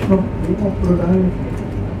কৃষ্ণ প্রেম প্রদায়,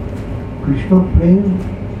 কৃষ্ণ প্রেম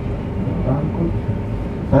দান করছেন,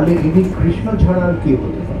 তাহলে ইনি কৃষ্ণ ছাড়া আর কে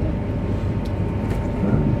হতে পারে?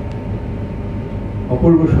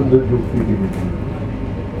 অপূর্ব সুন্দর যুক্তি তিনি।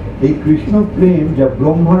 এই কৃষ্ণ প্রেম যা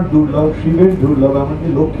ব্রহ্মার দুর্লভ, শিবের দুর্লভ, আমাদের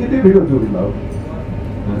লক্ষ্মী দেবীরও দুর্লভ,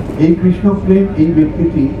 এই কৃষ্ণ প্রেম এই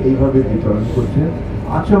ব্যক্তিটি এইভাবে বিতরণ করছেন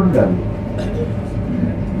আচণ্ডালে।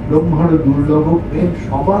 ব্রহ্মার দুর্লভ প্রেম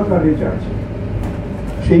সবার কাছে যাচ্ছে,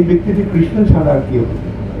 সেই ব্যক্তিটি কৃষ্ণ ছাড়া আর কি হতে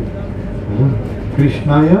পারে?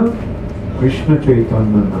 কৃষ্ণায় कृष्ण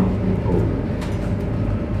चैतन्य नाम हो।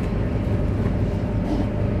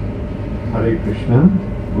 हरे कृष्णा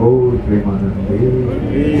गौर प्रेमानंदे।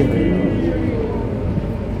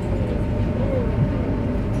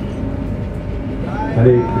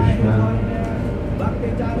 हरे कृष्णा। भक्ति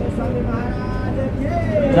चारू स्वामी महाराज की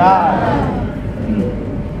ना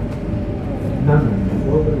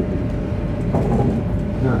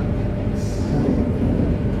ना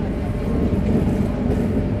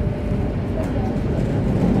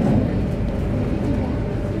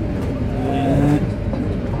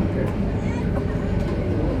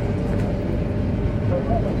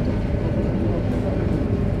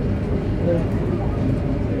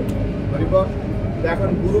এখন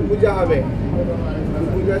গুরু পূজা হবে। গুরু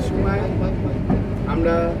পূজার সময়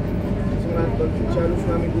আমরা চারু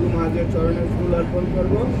স্বামী গুরু মহারাজের চরণে ফুল অর্পণ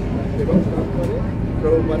করব এবং তারপরে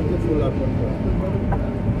প্রভুপাদকে ফুল অর্পণ করব।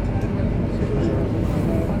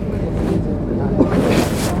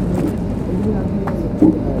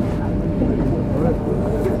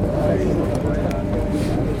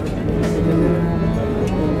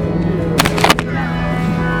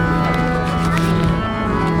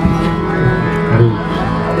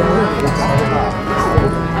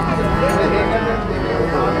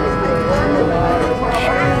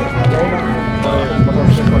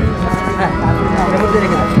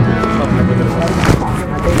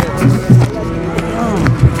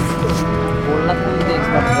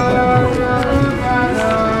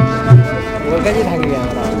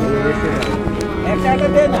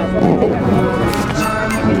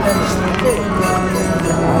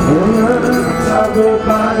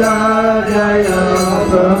 Prabhupada Jaya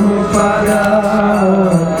Prabhupada